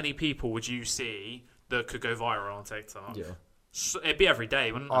 how many people would you see that could go viral on TikTok? Yeah, it'd be every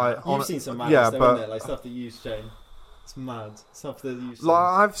day, wouldn't it? You've seen some madness there, isn't it? Like stuff that you use, Shane. It's mad stuff that you see. Like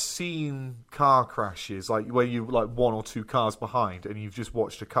I've seen car crashes, like where you like one or two cars behind, and you've just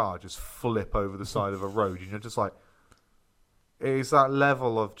watched a car just flip over the side of a road, and you're just like, it's that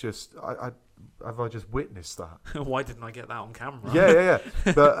level of just have I just witnessed that? Why didn't I get that on camera? Yeah.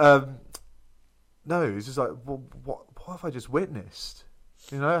 But no, it's just like, well, what have I just witnessed?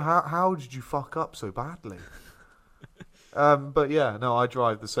 You know, how did you fuck up so badly? But yeah, no, I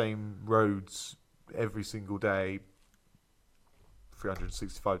drive the same roads every single day,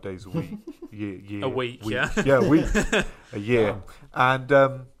 365 days a week. A week, yeah. Yeah, a week. A year. Wow. And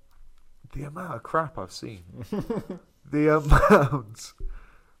the amount of crap I've seen, the amount,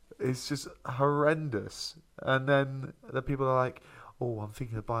 it's just horrendous. And then the people are like, oh, I'm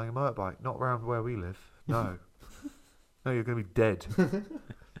thinking of buying a motorbike. Not around where we live. No. No, you're going to be dead.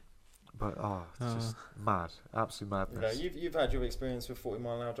 But, it's just mad. Absolute madness. Okay, you've had your experience with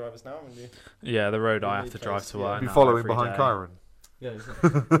 40-mile-an-hour drivers now, haven't you? Yeah, the road I have to drive to work. Be following behind Kyron. Yeah,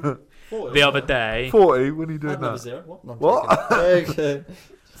 exactly. The other day... 40? When are you doing that? Zero. What? No, what? Okay.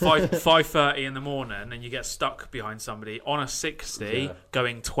 5:30 in the morning, and you get stuck behind somebody on a 60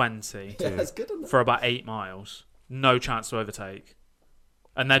 going 20 that's good, isn't it? for about 8 miles. No chance to overtake.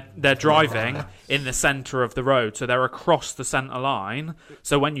 And they're driving in the centre of the road, so they're across the centre line.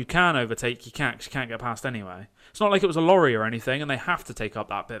 So when you can overtake, you can't, 'cause you can't get past anyway. It's not like it was a lorry or anything, and they have to take up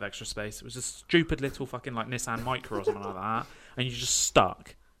that bit of extra space. It was a stupid little fucking like Nissan Micra or something like that, and you're just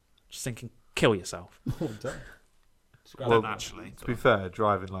stuck, just thinking, kill yourself. Well, actually, to be fair,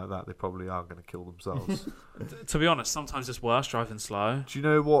 driving like that, they probably are going to kill themselves. To be honest, sometimes it's worse driving slow. Do you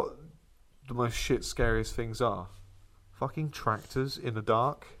know what the most scariest things are? Fucking tractors in the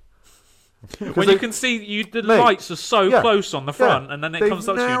dark. When you can see the lights are so close on the front, and then it comes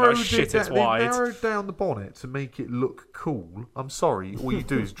up to you and goes, shit, it's wide. They narrowed down the bonnet to make it look cool. I'm sorry, all you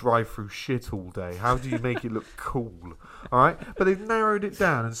do is drive through shit all day. How do you make it look cool? All right? But they've narrowed it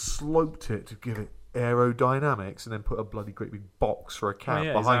down and sloped it to give it aerodynamics, and then put a bloody great big box for a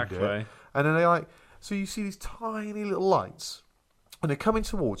cab behind it. And then so you see these tiny little lights, and they're coming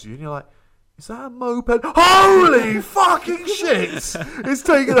towards you, and you're like, is that a moped? Holy fucking shit! It's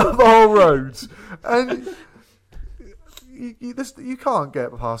taking up the whole road. And you can't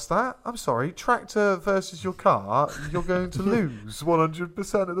get past that. I'm sorry. Tractor versus your car, you're going to lose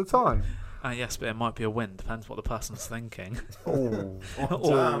 100% of the time. Yes, but it might be a win. Depends what the person's thinking. Always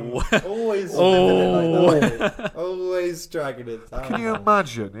always dragging it down. Can you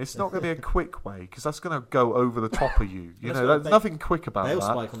imagine? It's not going to be a quick way, because that's going to go over the top of you. You know, there's nothing quick about that. Bail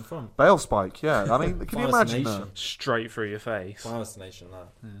spike on front. Bail spike, yeah. I mean, can you imagine that? Straight through your face. Final destination, that.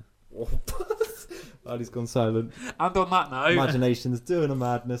 Yeah. Ali's gone silent. And on that note, imagination's doing a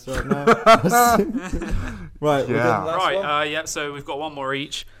madness right now. Right, yeah. So we've got one more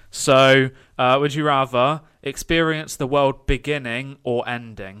each. So, would you rather experience the world beginning or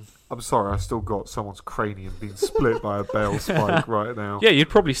ending? I'm sorry, I've still got someone's cranium being split by a bail spike right now. Yeah, you'd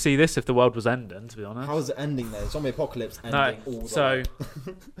probably see this if the world was ending, to be honest. How is it ending there? Zombie apocalypse ending all the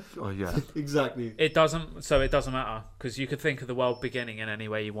way. Oh, yeah. Exactly. It doesn't matter, because you could think of the world beginning in any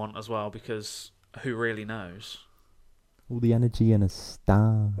way you want as well, because who really knows? All the energy in a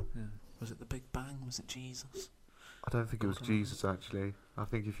star. Yeah. Was it the Big Bang? Was it Jesus? I don't think it was Jesus, actually. I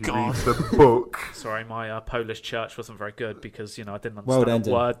think if you read the book... Sorry, my Polish church wasn't very good, because, I didn't understand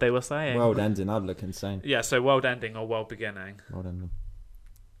the word they were saying. World ending, I'd look insane. Yeah, so world ending or world beginning? World ending.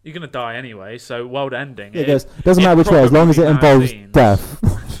 You're going to die anyway, so world ending... Yeah, it doesn't matter which way, as long as it involves death.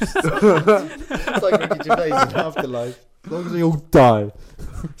 It's like Ricky Gervais in Afterlife. As long as we all die.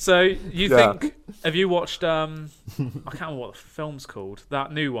 So, you think... Have you watched... I can't remember what the film's called.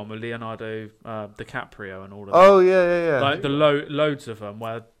 That new one with Leonardo DiCaprio and all of them. Oh, yeah. Like, the loads of them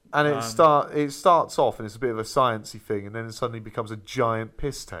where... And it starts off and it's a bit of a sciencey thing, and then it suddenly becomes a giant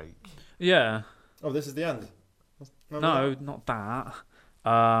piss take. Yeah. Oh, this is the end? No, not that.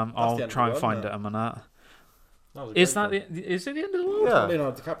 I'll try and find it a minute. Is it the end of the world? Yeah.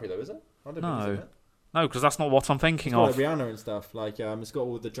 Leonardo DiCaprio, though, is it? I don't think it's No, because that's not what I'm thinking of. It's got Rihanna and stuff. Like, it's got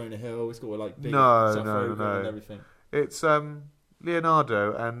all the Jonah Hill. It's got like big no. and everything. It's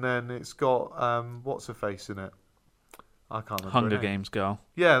Leonardo, and then it's got what's her face in it? I can't remember. Hunger Games girl.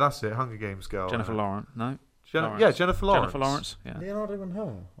 Yeah, that's it. Hunger Games girl. Jennifer Lawrence. No. Yeah, Jennifer Lawrence. Jennifer Lawrence. Yeah. Leonardo and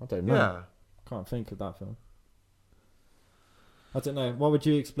her. I don't know. Yeah. Can't think of that film. I don't know. What would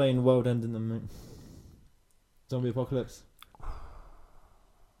you explain world ending the zombie apocalypse?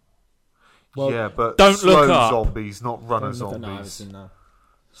 Well, yeah, but don't slow look up. Zombies, not runner zombies.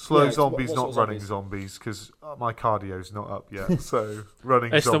 Slow zombies, not running zombies, because my cardio's not up yet. So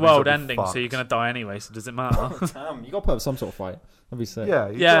running. It's zombies the world will be ending, fucked. so you're going to die anyway. So does it matter? Damn, you got to put up some sort of fight. That'd be sick.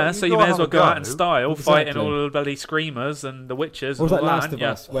 Yeah. So you may as well go out in style, fighting all the bloody screamers and the witches. Or was and like all Last that, of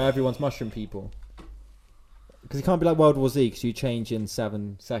Us, where everyone's mushroom people? Because it can't be like World War Z, because you change in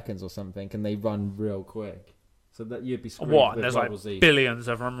 7 seconds or something, and they run real quick. So that you'd be screwed. What? With There's World like War Z. billions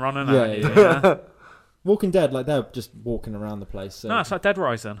of them running Yeah, at you. yeah. Yeah. Walking Dead, like they're just walking around the place. So. No, it's like Dead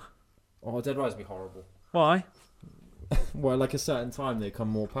Rising. Oh, Dead Rising would be horrible. Why? Well, like a certain time they become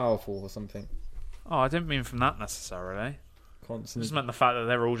more powerful or something. Oh, I didn't mean from that necessarily. I Constantly. just meant the fact that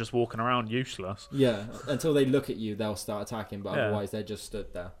they're all just walking around useless. Yeah, until they look at you, they'll start attacking. But Yeah. otherwise, they're just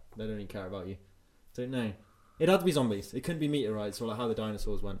stood there. They don't even care about you. Don't know. It had to be zombies. It couldn't be meteorites or like how the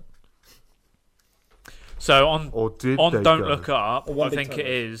dinosaurs went. So on they Don't go? Look Up, Or One I Big think it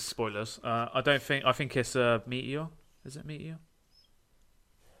Tunnel. is spoilers. I think it's a meteor. Is it meteor?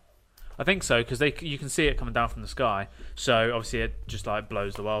 I think so because you can see it coming down from the sky. So obviously it just like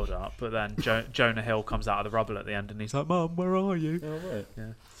blows the world up. But then Jonah Hill comes out of the rubble at the end and he's like, "Mum, where are you?" Oh, right.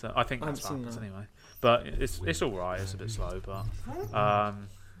 Yeah. So I think I that's what haven't happens seen anyway. But it's all right. It's a bit slow, but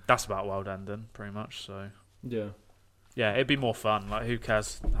that's about world ending pretty much. So Yeah. yeah, it'd be more fun. Like who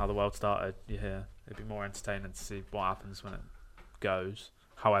cares how the world started? You hear? It'd be more entertaining to see what happens when it goes.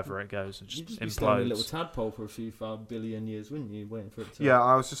 However it goes and You'd just just be staring at a implodes. little tadpole for a few 5 billion years, wouldn't you? Waiting for it to. Yeah,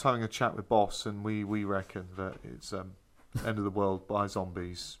 I was just having a chat with Boss, and we reckon that it's end of the world by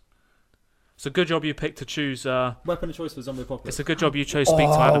zombies. It's a good job you picked to choose. Weapon of choice for zombie apocalypse. It's a good job you chose speak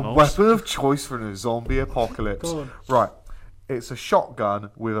to animals. Weapon of choice for a zombie apocalypse. Go on. Right, it's a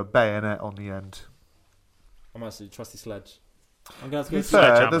shotgun with a bayonet on the end. I'm actually trusty sledge. I'm gonna have To to be go.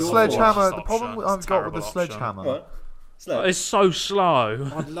 fair, the Sledgehammer's sledgehammer. the The worst problem option. I've It's a got with the terrible option. sledgehammer. What? Sledge. It's so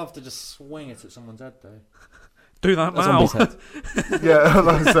slow. I'd love to just swing it at someone's head though. Do that A now. zombie's head. Yeah,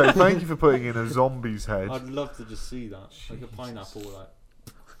 like I say, thank you for putting in a zombie's head. I'd love to just see that, like a pineapple, like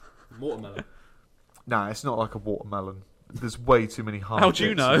watermelon. Nah, it's not like a watermelon. There's way too many hard How do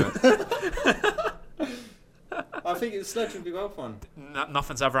you bits in know? it. I think the sledge would be well fun.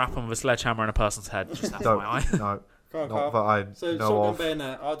 Nothing's ever happened with a sledgehammer in a person's head. Just No, FYI. no, Come on, not Carl. that I So know shotgun of.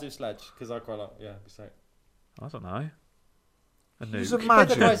 bayonet. I'll do sledge because I quite like. Yeah, be safe. I don't know. A Just nuke.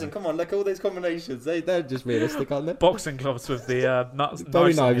 imagine. Come on, look all those combinations. They're just realistic, aren't they? Boxing gloves with the nuts.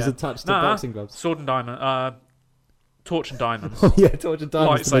 Bowie knives knives yeah. attached to Nah, boxing gloves. Sword and diamond. Torch and diamonds. Oh yeah, torch and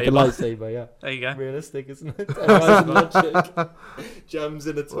diamonds to make a Lightsaber. lightsaber. Yeah, There you go. realistic, isn't it? Horizon logic. Gems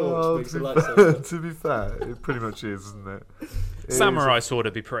in a torch Well, makes a to, lightsaber. to be fair, it pretty much is, isn't it? It Samurai sword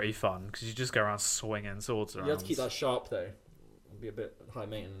would be pretty fun because you just go around swinging swords around. You have to keep that sharp though. It'd be a bit high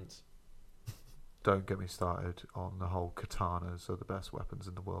maintenance. Don't get me started on the whole katanas are the best weapons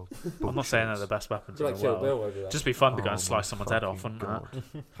in the world. I'm not saying they're Bullshit. the best weapons Do you in like the Kill world. Bill over that? Just be fun to go Oh and slice my someone's head off, fucking wouldn't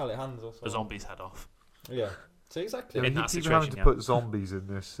it? God. Pallet hands also. The zombie's head off. Yeah. So exactly. Yeah, In you that keep situation, having to yeah. put zombies in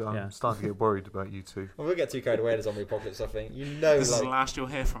this. I'm Yeah. starting to get worried about you two. Well, we'll get too carried away in the zombie apocalypse, I think. You know, This is the like, last you'll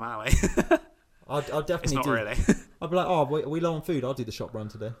hear from Ali. I'll definitely It's not do. really. I'd be like, oh, we low on food. I'll do the shop run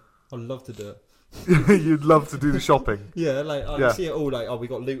today. I'd love to do it. You'd love to do the shopping. Yeah, like I Yeah. see it all. Like, oh, we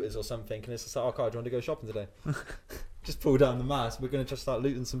got looters or something, and it's just like, oh, Carl, do you want to go shopping today? Just pull down the mask. We're gonna just start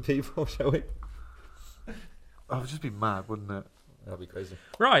looting some people, shall we? I would just be mad, wouldn't it? That'd be crazy.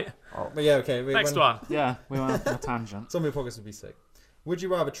 Right. But yeah, okay. Next one. Yeah, we went on a tangent. Zombie apocalypse would be sick. Would you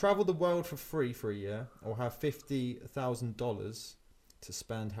rather travel the world for free for a year, or have $50,000 to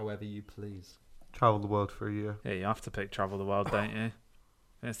spend however you please? Travel the world for a year. Yeah, you have to pick travel the world, don't you?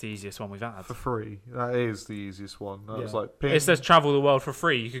 That's the easiest one we've had. For free. That is the easiest one. That was Yeah. like ping. It says travel the world for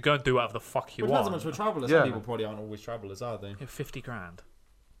free. You could go and do whatever the fuck you Well, want. not so much for travelers. Yeah. Some people probably aren't always travelers, are they? Yeah, 50 grand.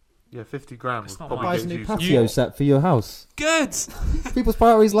 Yeah, 50 grand It's would not probably much. Buys get a new you. patio set for your house. Good. People's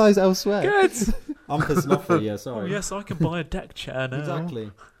priorities lies elsewhere. Good. I'm pissing off for a year, sorry. Oh, yes, I can buy a deck chair now.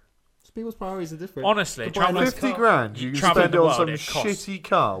 Exactly. People's priorities are different. Honestly, Could buy a travel. nice 50 car. grand, you can Travelling spend the it on world, some it costs. shitty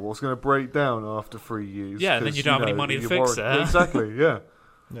car what's going to break down after 3 years. Yeah, then 'cause, you don't have any money to your fix warrant- it. Exactly, yeah.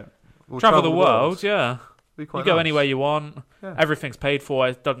 Yeah. Or Travel the world, yeah. Be You quite go nice. anywhere you want. Yeah. Everything's paid for.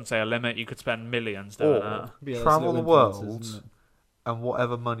 It doesn't say a limit. You could spend millions doing Or it. Yeah, there's travel the little influences, world isn't it? and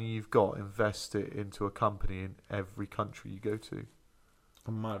whatever money you've got, invest it into a company in every country you go to.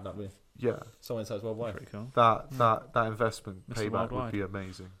 I'm mad that way. Yeah, SoulInsights worldwide. Pretty cool. that investment Mr. payback would Worldwide. be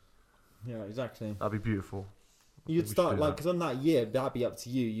amazing. Yeah, exactly. That'd be beautiful. You'd We should start do like that. because on that year that'd be up to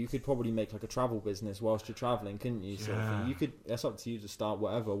you. You could probably make like a travel business whilst you're traveling, couldn't you? Sort of thing. Yeah. You could. That's up to you to start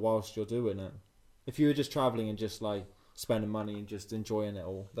whatever whilst you're doing it. If you were just traveling and just like spending money and just enjoying it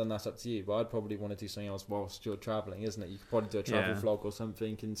all, then that's up to you. But I'd probably want to do something else whilst you're traveling, isn't it? You could probably do a travel Yeah. vlog or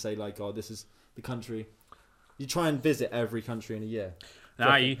something and say like, oh, this is the country. You try and visit every country in a year. Now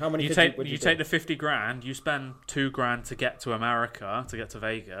How many you could take would you do? take the 50 grand. You spend 2 grand to get to America, to get to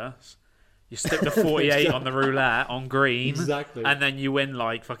Vegas. You stick the 48 on the roulette on green. Exactly. And then you win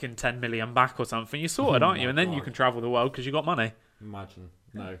like fucking 10 million back or something. You're sorted, Oh aren't you? my And then you God. can travel the world because you got money. Imagine.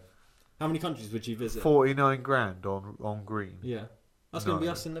 No. How many countries would you visit? 49 grand on green. Yeah. That's No. going to be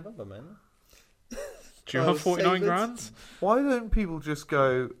us in November, man. Do you have 49 grand? Why don't people just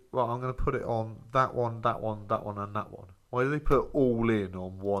go, well, I'm going to put it on that one, that one, that one, and that one? Why do they put all in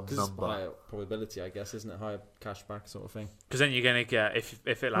on one number? Higher probability, I guess, isn't it? Higher cashback sort of thing. Because then you're going to get,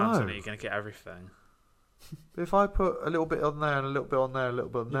 if it lands on it, you're going to get everything. If I put a little bit on there and a little bit on there, and a little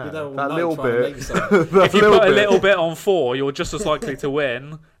bit on there, that little bit. If you put a little bit on 4, you're just as likely to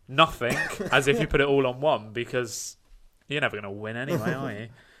win nothing as if you put it all on 1, because you're never going to win anyway, are you?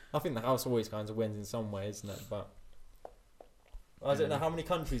 I think the house always kind of wins in some way, isn't it? But I don't know, how many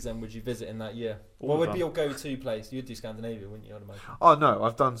countries then would you visit in that year? What would be your go-to place? You'd do Scandinavia, wouldn't you, I'd imagine? Oh, no,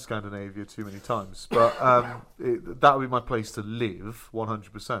 I've done Scandinavia too many times. But that would be my place to live,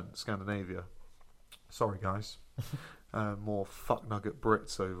 100%, Scandinavia. Sorry, guys. More fuck nugget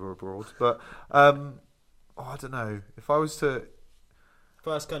Brits over abroad. But, I don't know. If I was to...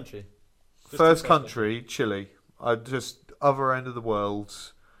 First country? First country, Chile. I'd just, other end of the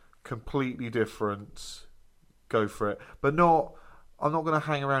world, completely different, go for it. But not... I'm not going to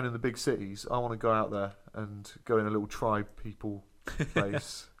hang around in the big cities. I want to go out there and go in a little tribe people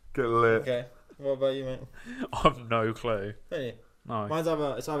place. Get lit. Okay. What about you, mate? I've no clue. Hey. No. Mine's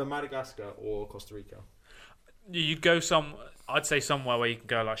it's either Madagascar or Costa Rica. You'd go I'd say somewhere where you can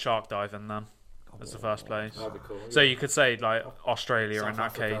go like shark diving then. That's the first place. That'd be cool. So you could say like Australia South in that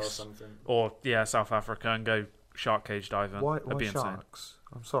Africa case. Or South Africa and go shark cage diving. Why That'd be sharks?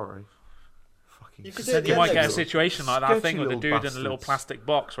 insane. I'm sorry. You might get a situation like that thing with the dude in a little plastic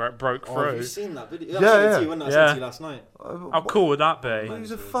box where it broke through. Have you seen that video? Yeah. I sent you last night. How cool would that be?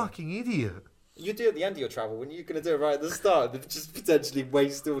 He's a fucking idiot. You do it at the end of your travel. When you're going to do it right at the start, then just potentially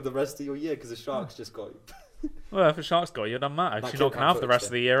waste all the rest of your year because the sharks just got you. Well, if a shark's got you, it doesn't matter. That You're not going to have the rest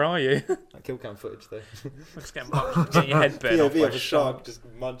of the year, are you? That kill cam footage, though. Just getting your head bitten off by of a shark just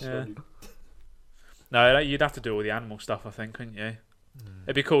munching on you. No, you'd have to do all the animal stuff, I think, couldn't you?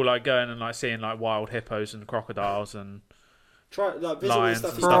 It'd be cool, like going and like seeing like wild hippos and crocodiles and lions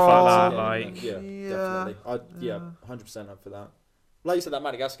and stuff like that. Like, definitely. 100% up for that. Like you said, that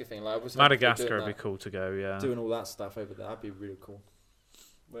Madagascar thing. Like, Madagascar would be cool to go. Yeah, doing all that stuff over there, that'd be really cool.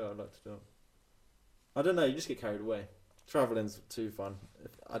 Well, I'd like to do it. I don't know. You just get carried away. Traveling's too fun.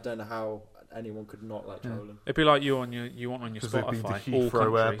 I don't know how anyone could not like travelling. It'd be like you want on your Spotify. They've been to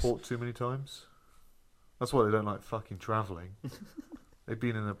Heathrow Airport too many times. That's why they don't like fucking travelling. They've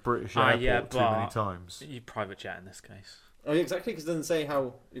been in a British airport too many times. You private jet in this case. Oh, yeah, exactly, because it doesn't say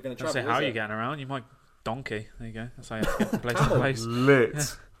how you're going to travel. Doesn't say how you're getting around. You might donkey. There you go. That's how you have to get from place to place. Lit. Yeah.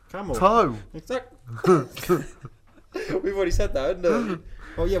 Camel. Toe. Exactly. We've already said that, haven't we?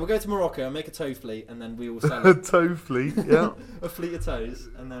 Well, yeah, we'll go to Morocco and make a toe fleet, and then we will sell it. A toe fleet, yeah. A fleet of toes,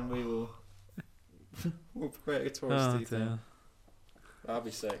 and then we'll create a touristy thing. That'd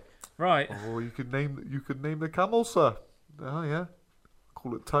be sick. Right. Or you could name the camel, sir. Oh yeah.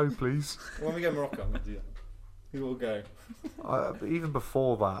 Call it toe, please. When we go to Morocco, I'm gonna do that. We will go. Even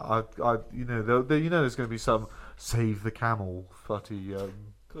before that, there's going to be some save the camel futty.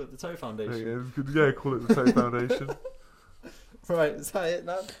 Call it the Toe Foundation. Yeah, call it the Toe Foundation. Right, is that it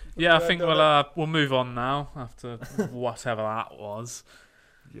now? Yeah, I think we'll move on now after whatever that was.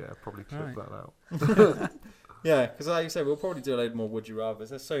 Yeah, probably clip that out. Yeah, because like you said, we'll probably do a load more Would You Rathers.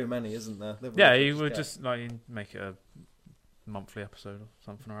 There's so many, isn't there? Yeah, you would just like make it a monthly episode or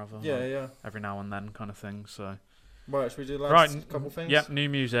something or other. Yeah. Every now and then kind of thing. So. Right, should we do the last couple things? Yep, new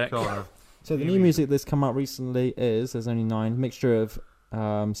music. So the new music that's come out recently there's only 9, mixture of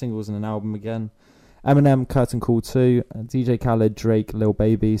singles and an album again. Eminem, Curtain Call 2, DJ Khaled, Drake, Lil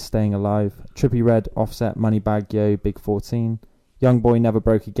Baby, Staying Alive, Trippie Redd, Offset, Moneybagg Yo, Big 14, Young Boy Never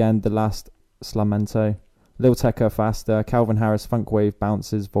Broke Again, The Last Slamento, Lil Tecca, Faster, Calvin Harris, Funk Wave,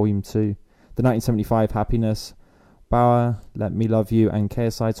 Bounces, Volume 2, The 1975, Happiness, Bauer, Let Me Love You, and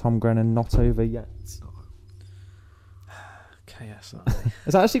KSI, Tom Grennan, Not Over Yet. KSI.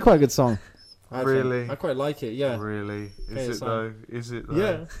 It's actually quite a good song. Really? I quite like it, yeah. Really? Is it though?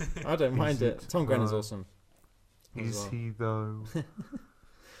 Yeah, I don't mind it. Tom Grennan's awesome. Is he though?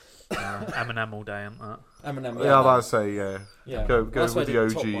 Eminem all day, ain't that? Eminem, yeah. I'm about to say, yeah. Go that's with the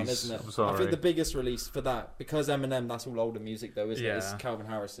OGs. Top one, isn't it? I'm sorry. I think the biggest release for that, because Eminem, that's all older music though, isn't it? Yeah. It's Calvin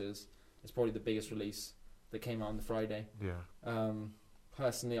Harris's. It's probably the biggest release that came out on the Friday. Yeah.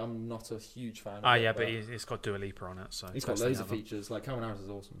 Personally, I'm not a huge fan. But it's got Dua Lipa on it, so he's got loads of features. Like Calvin Harris is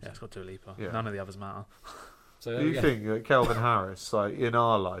awesome. Yeah, it's got Dua Lipa. Yeah. None of the others matter. So do you think that Calvin Harris, like in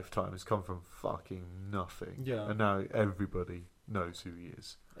our lifetime, has come from fucking nothing? Yeah. And now everybody knows who he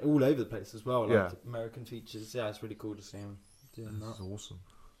is. All over the place as well. Like yeah. American features. Yeah, it's really cool to see him doing that. That's awesome.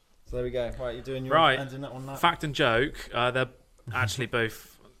 So there we go. Right, you're doing your ending that on that. Fact and joke. They're actually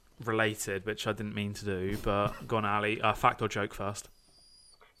both related, which I didn't mean to do. But go on, Ali. Fact or joke first?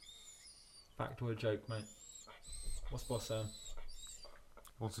 Fact or a joke, mate? What's boss saying?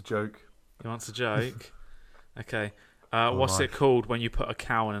 What's a joke? You want a joke? Okay. What's it called when you put a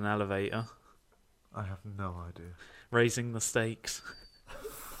cow in an elevator? I have no idea. Raising the stakes.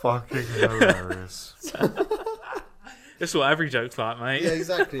 Fucking hilarious. This is what every joke's like, mate. Yeah,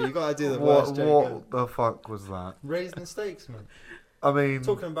 exactly. You got to do the worst joke. What the fuck was that? Raising the stakes, man. I mean,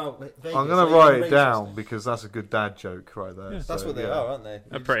 Talking about Vegas, I'm gonna write it down because that's a good dad joke right there. Yeah. So, That's what they are, aren't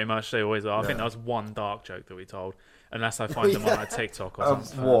they? Pretty much, they always are. I think Yeah. that was one dark joke that we told, unless I find them on a TikTok or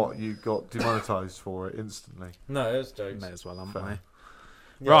something. What, you got demonetized for it instantly? No, it was jokes. May as well, haven't Fair.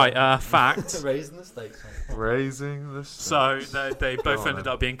 we? Right, fact. Raising the stakes. Man. Raising the So stakes. they both Go on, ended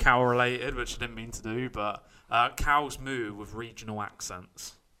then. up being cow related, which I didn't mean to do, but cows moo with regional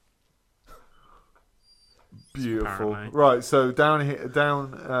accents. Beautiful. Apparently. Right, so down here,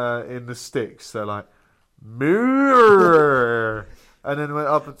 in the sticks, they're like moo, and then when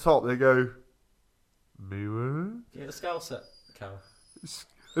up the top they go moo, Yeah, the scale set cow.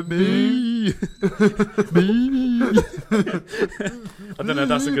 me. I don't know if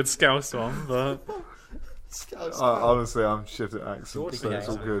that's a good Scouse one, but... Honestly, I'm shit at accents, Geordie so it's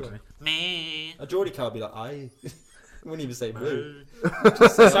all cow. good. Me. A Geordie cow would be like, I wouldn't even say moo.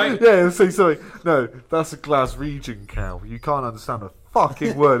 Yeah, say something. No, that's a Glaswegian cow. You can't understand a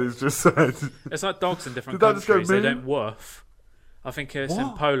fucking word it's just said. It's like dogs in different Did that just go countries. They moo? don't woof. I think it's in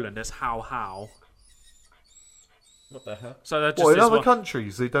What? Poland. It's how. What the hell? So they're just What, in this other one-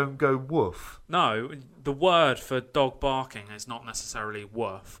 countries they don't go woof? No, the word for dog barking is not necessarily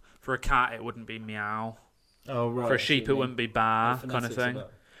woof. For a cat, it wouldn't be meow. Oh, right. For a sheep, it wouldn't be ba, The kind of phonetics thing.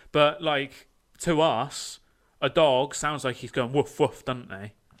 that. But like to us, a dog sounds like he's going woof woof, doesn't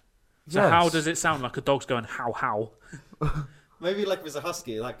he? So how does it sound like a dog's going how? Maybe like if it's a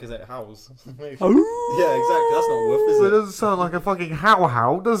husky, like because it howls. Maybe. Oh. Yeah, exactly. That's not woof, So it is it? doesn't sound like a fucking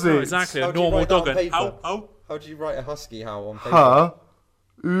how, does it? No, exactly. A How do you normal write dog that on going paper? how. How do you write a husky howl on paper? Huh?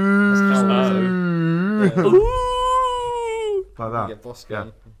 That's how Ooh. Yeah. Ooh. Like You that. get boss Yeah.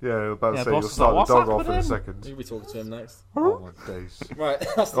 going. Yeah, I was about to Yeah, say, boss you'll is start like, the "What's dog off in a happening?" second. You'll be talking to him next. Oh my days. Right,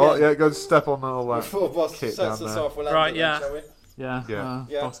 that's the Oh, end. yeah, go step on all that. Before boss kit sets down us there. off, we'll end Right, it yeah. then, shall we? Yeah. Yeah.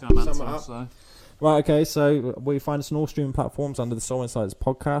 Yeah, Dog's going mental, sum it up. so. Right, okay, so we find us on all streaming platforms under the Soul Insights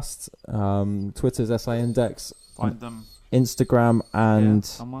podcast. Twitter's SI Index, Find them Instagram and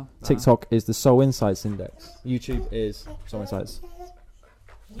somewhere. TikTok is the Soul Insights Index. YouTube is Soul Insights.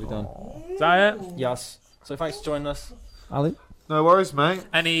 We're done. Is that it? Yes. So thanks for joining us, Ali. No worries, mate.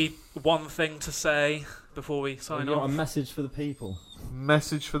 Any one thing to say before we You sign got a off? message for the people.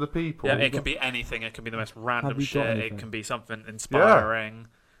 Message for the people. Yeah, you it got- can be anything. It can be the most random you got shit. It anything? can be something inspiring.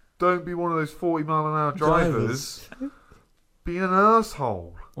 Don't be one of those 40-mile-an-hour drivers. Be an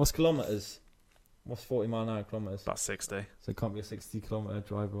asshole. What's kilometres? What's 40 mile an hour kilometres? About 60. So it can't be a 60-kilometre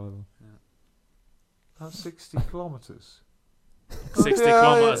drive either. That's 60 kilometres. 60 Yeah,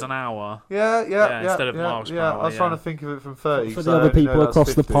 kilometres yeah. an hour. Yeah, instead of miles per yeah. hour, I was trying yeah. to think of it from 30. For so the other I only know people that's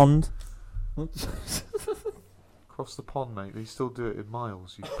across the 50. pond. Across the pond, mate. They still do it in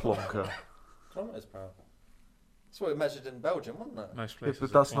miles, you plonker. Kilometres per hour. That's what it measured in Belgium, wasn't it? Most Yeah, places but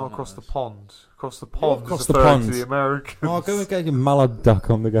are that's not across the kilometres. pond. Across the pond across is the referring pond. to the Americans. Oh, go and get your mallard duck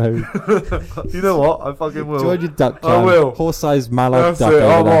on the go. You know what? I fucking will. Join your duck I jam. will. Horse-sized mallard That's duck it.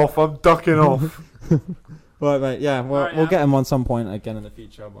 over I'm there. off. I'm ducking off. Right, mate. Yeah, we'll Right, we'll yeah. get him on some point again in the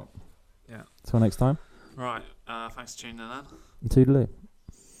future. But Yeah. Till next time. Right. Thanks for tuning in then. Toodaloo.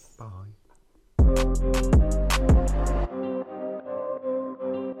 Bye.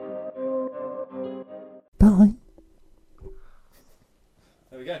 Bye.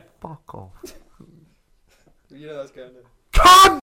 There we go. Fuck off. You know that's going in. Cunt!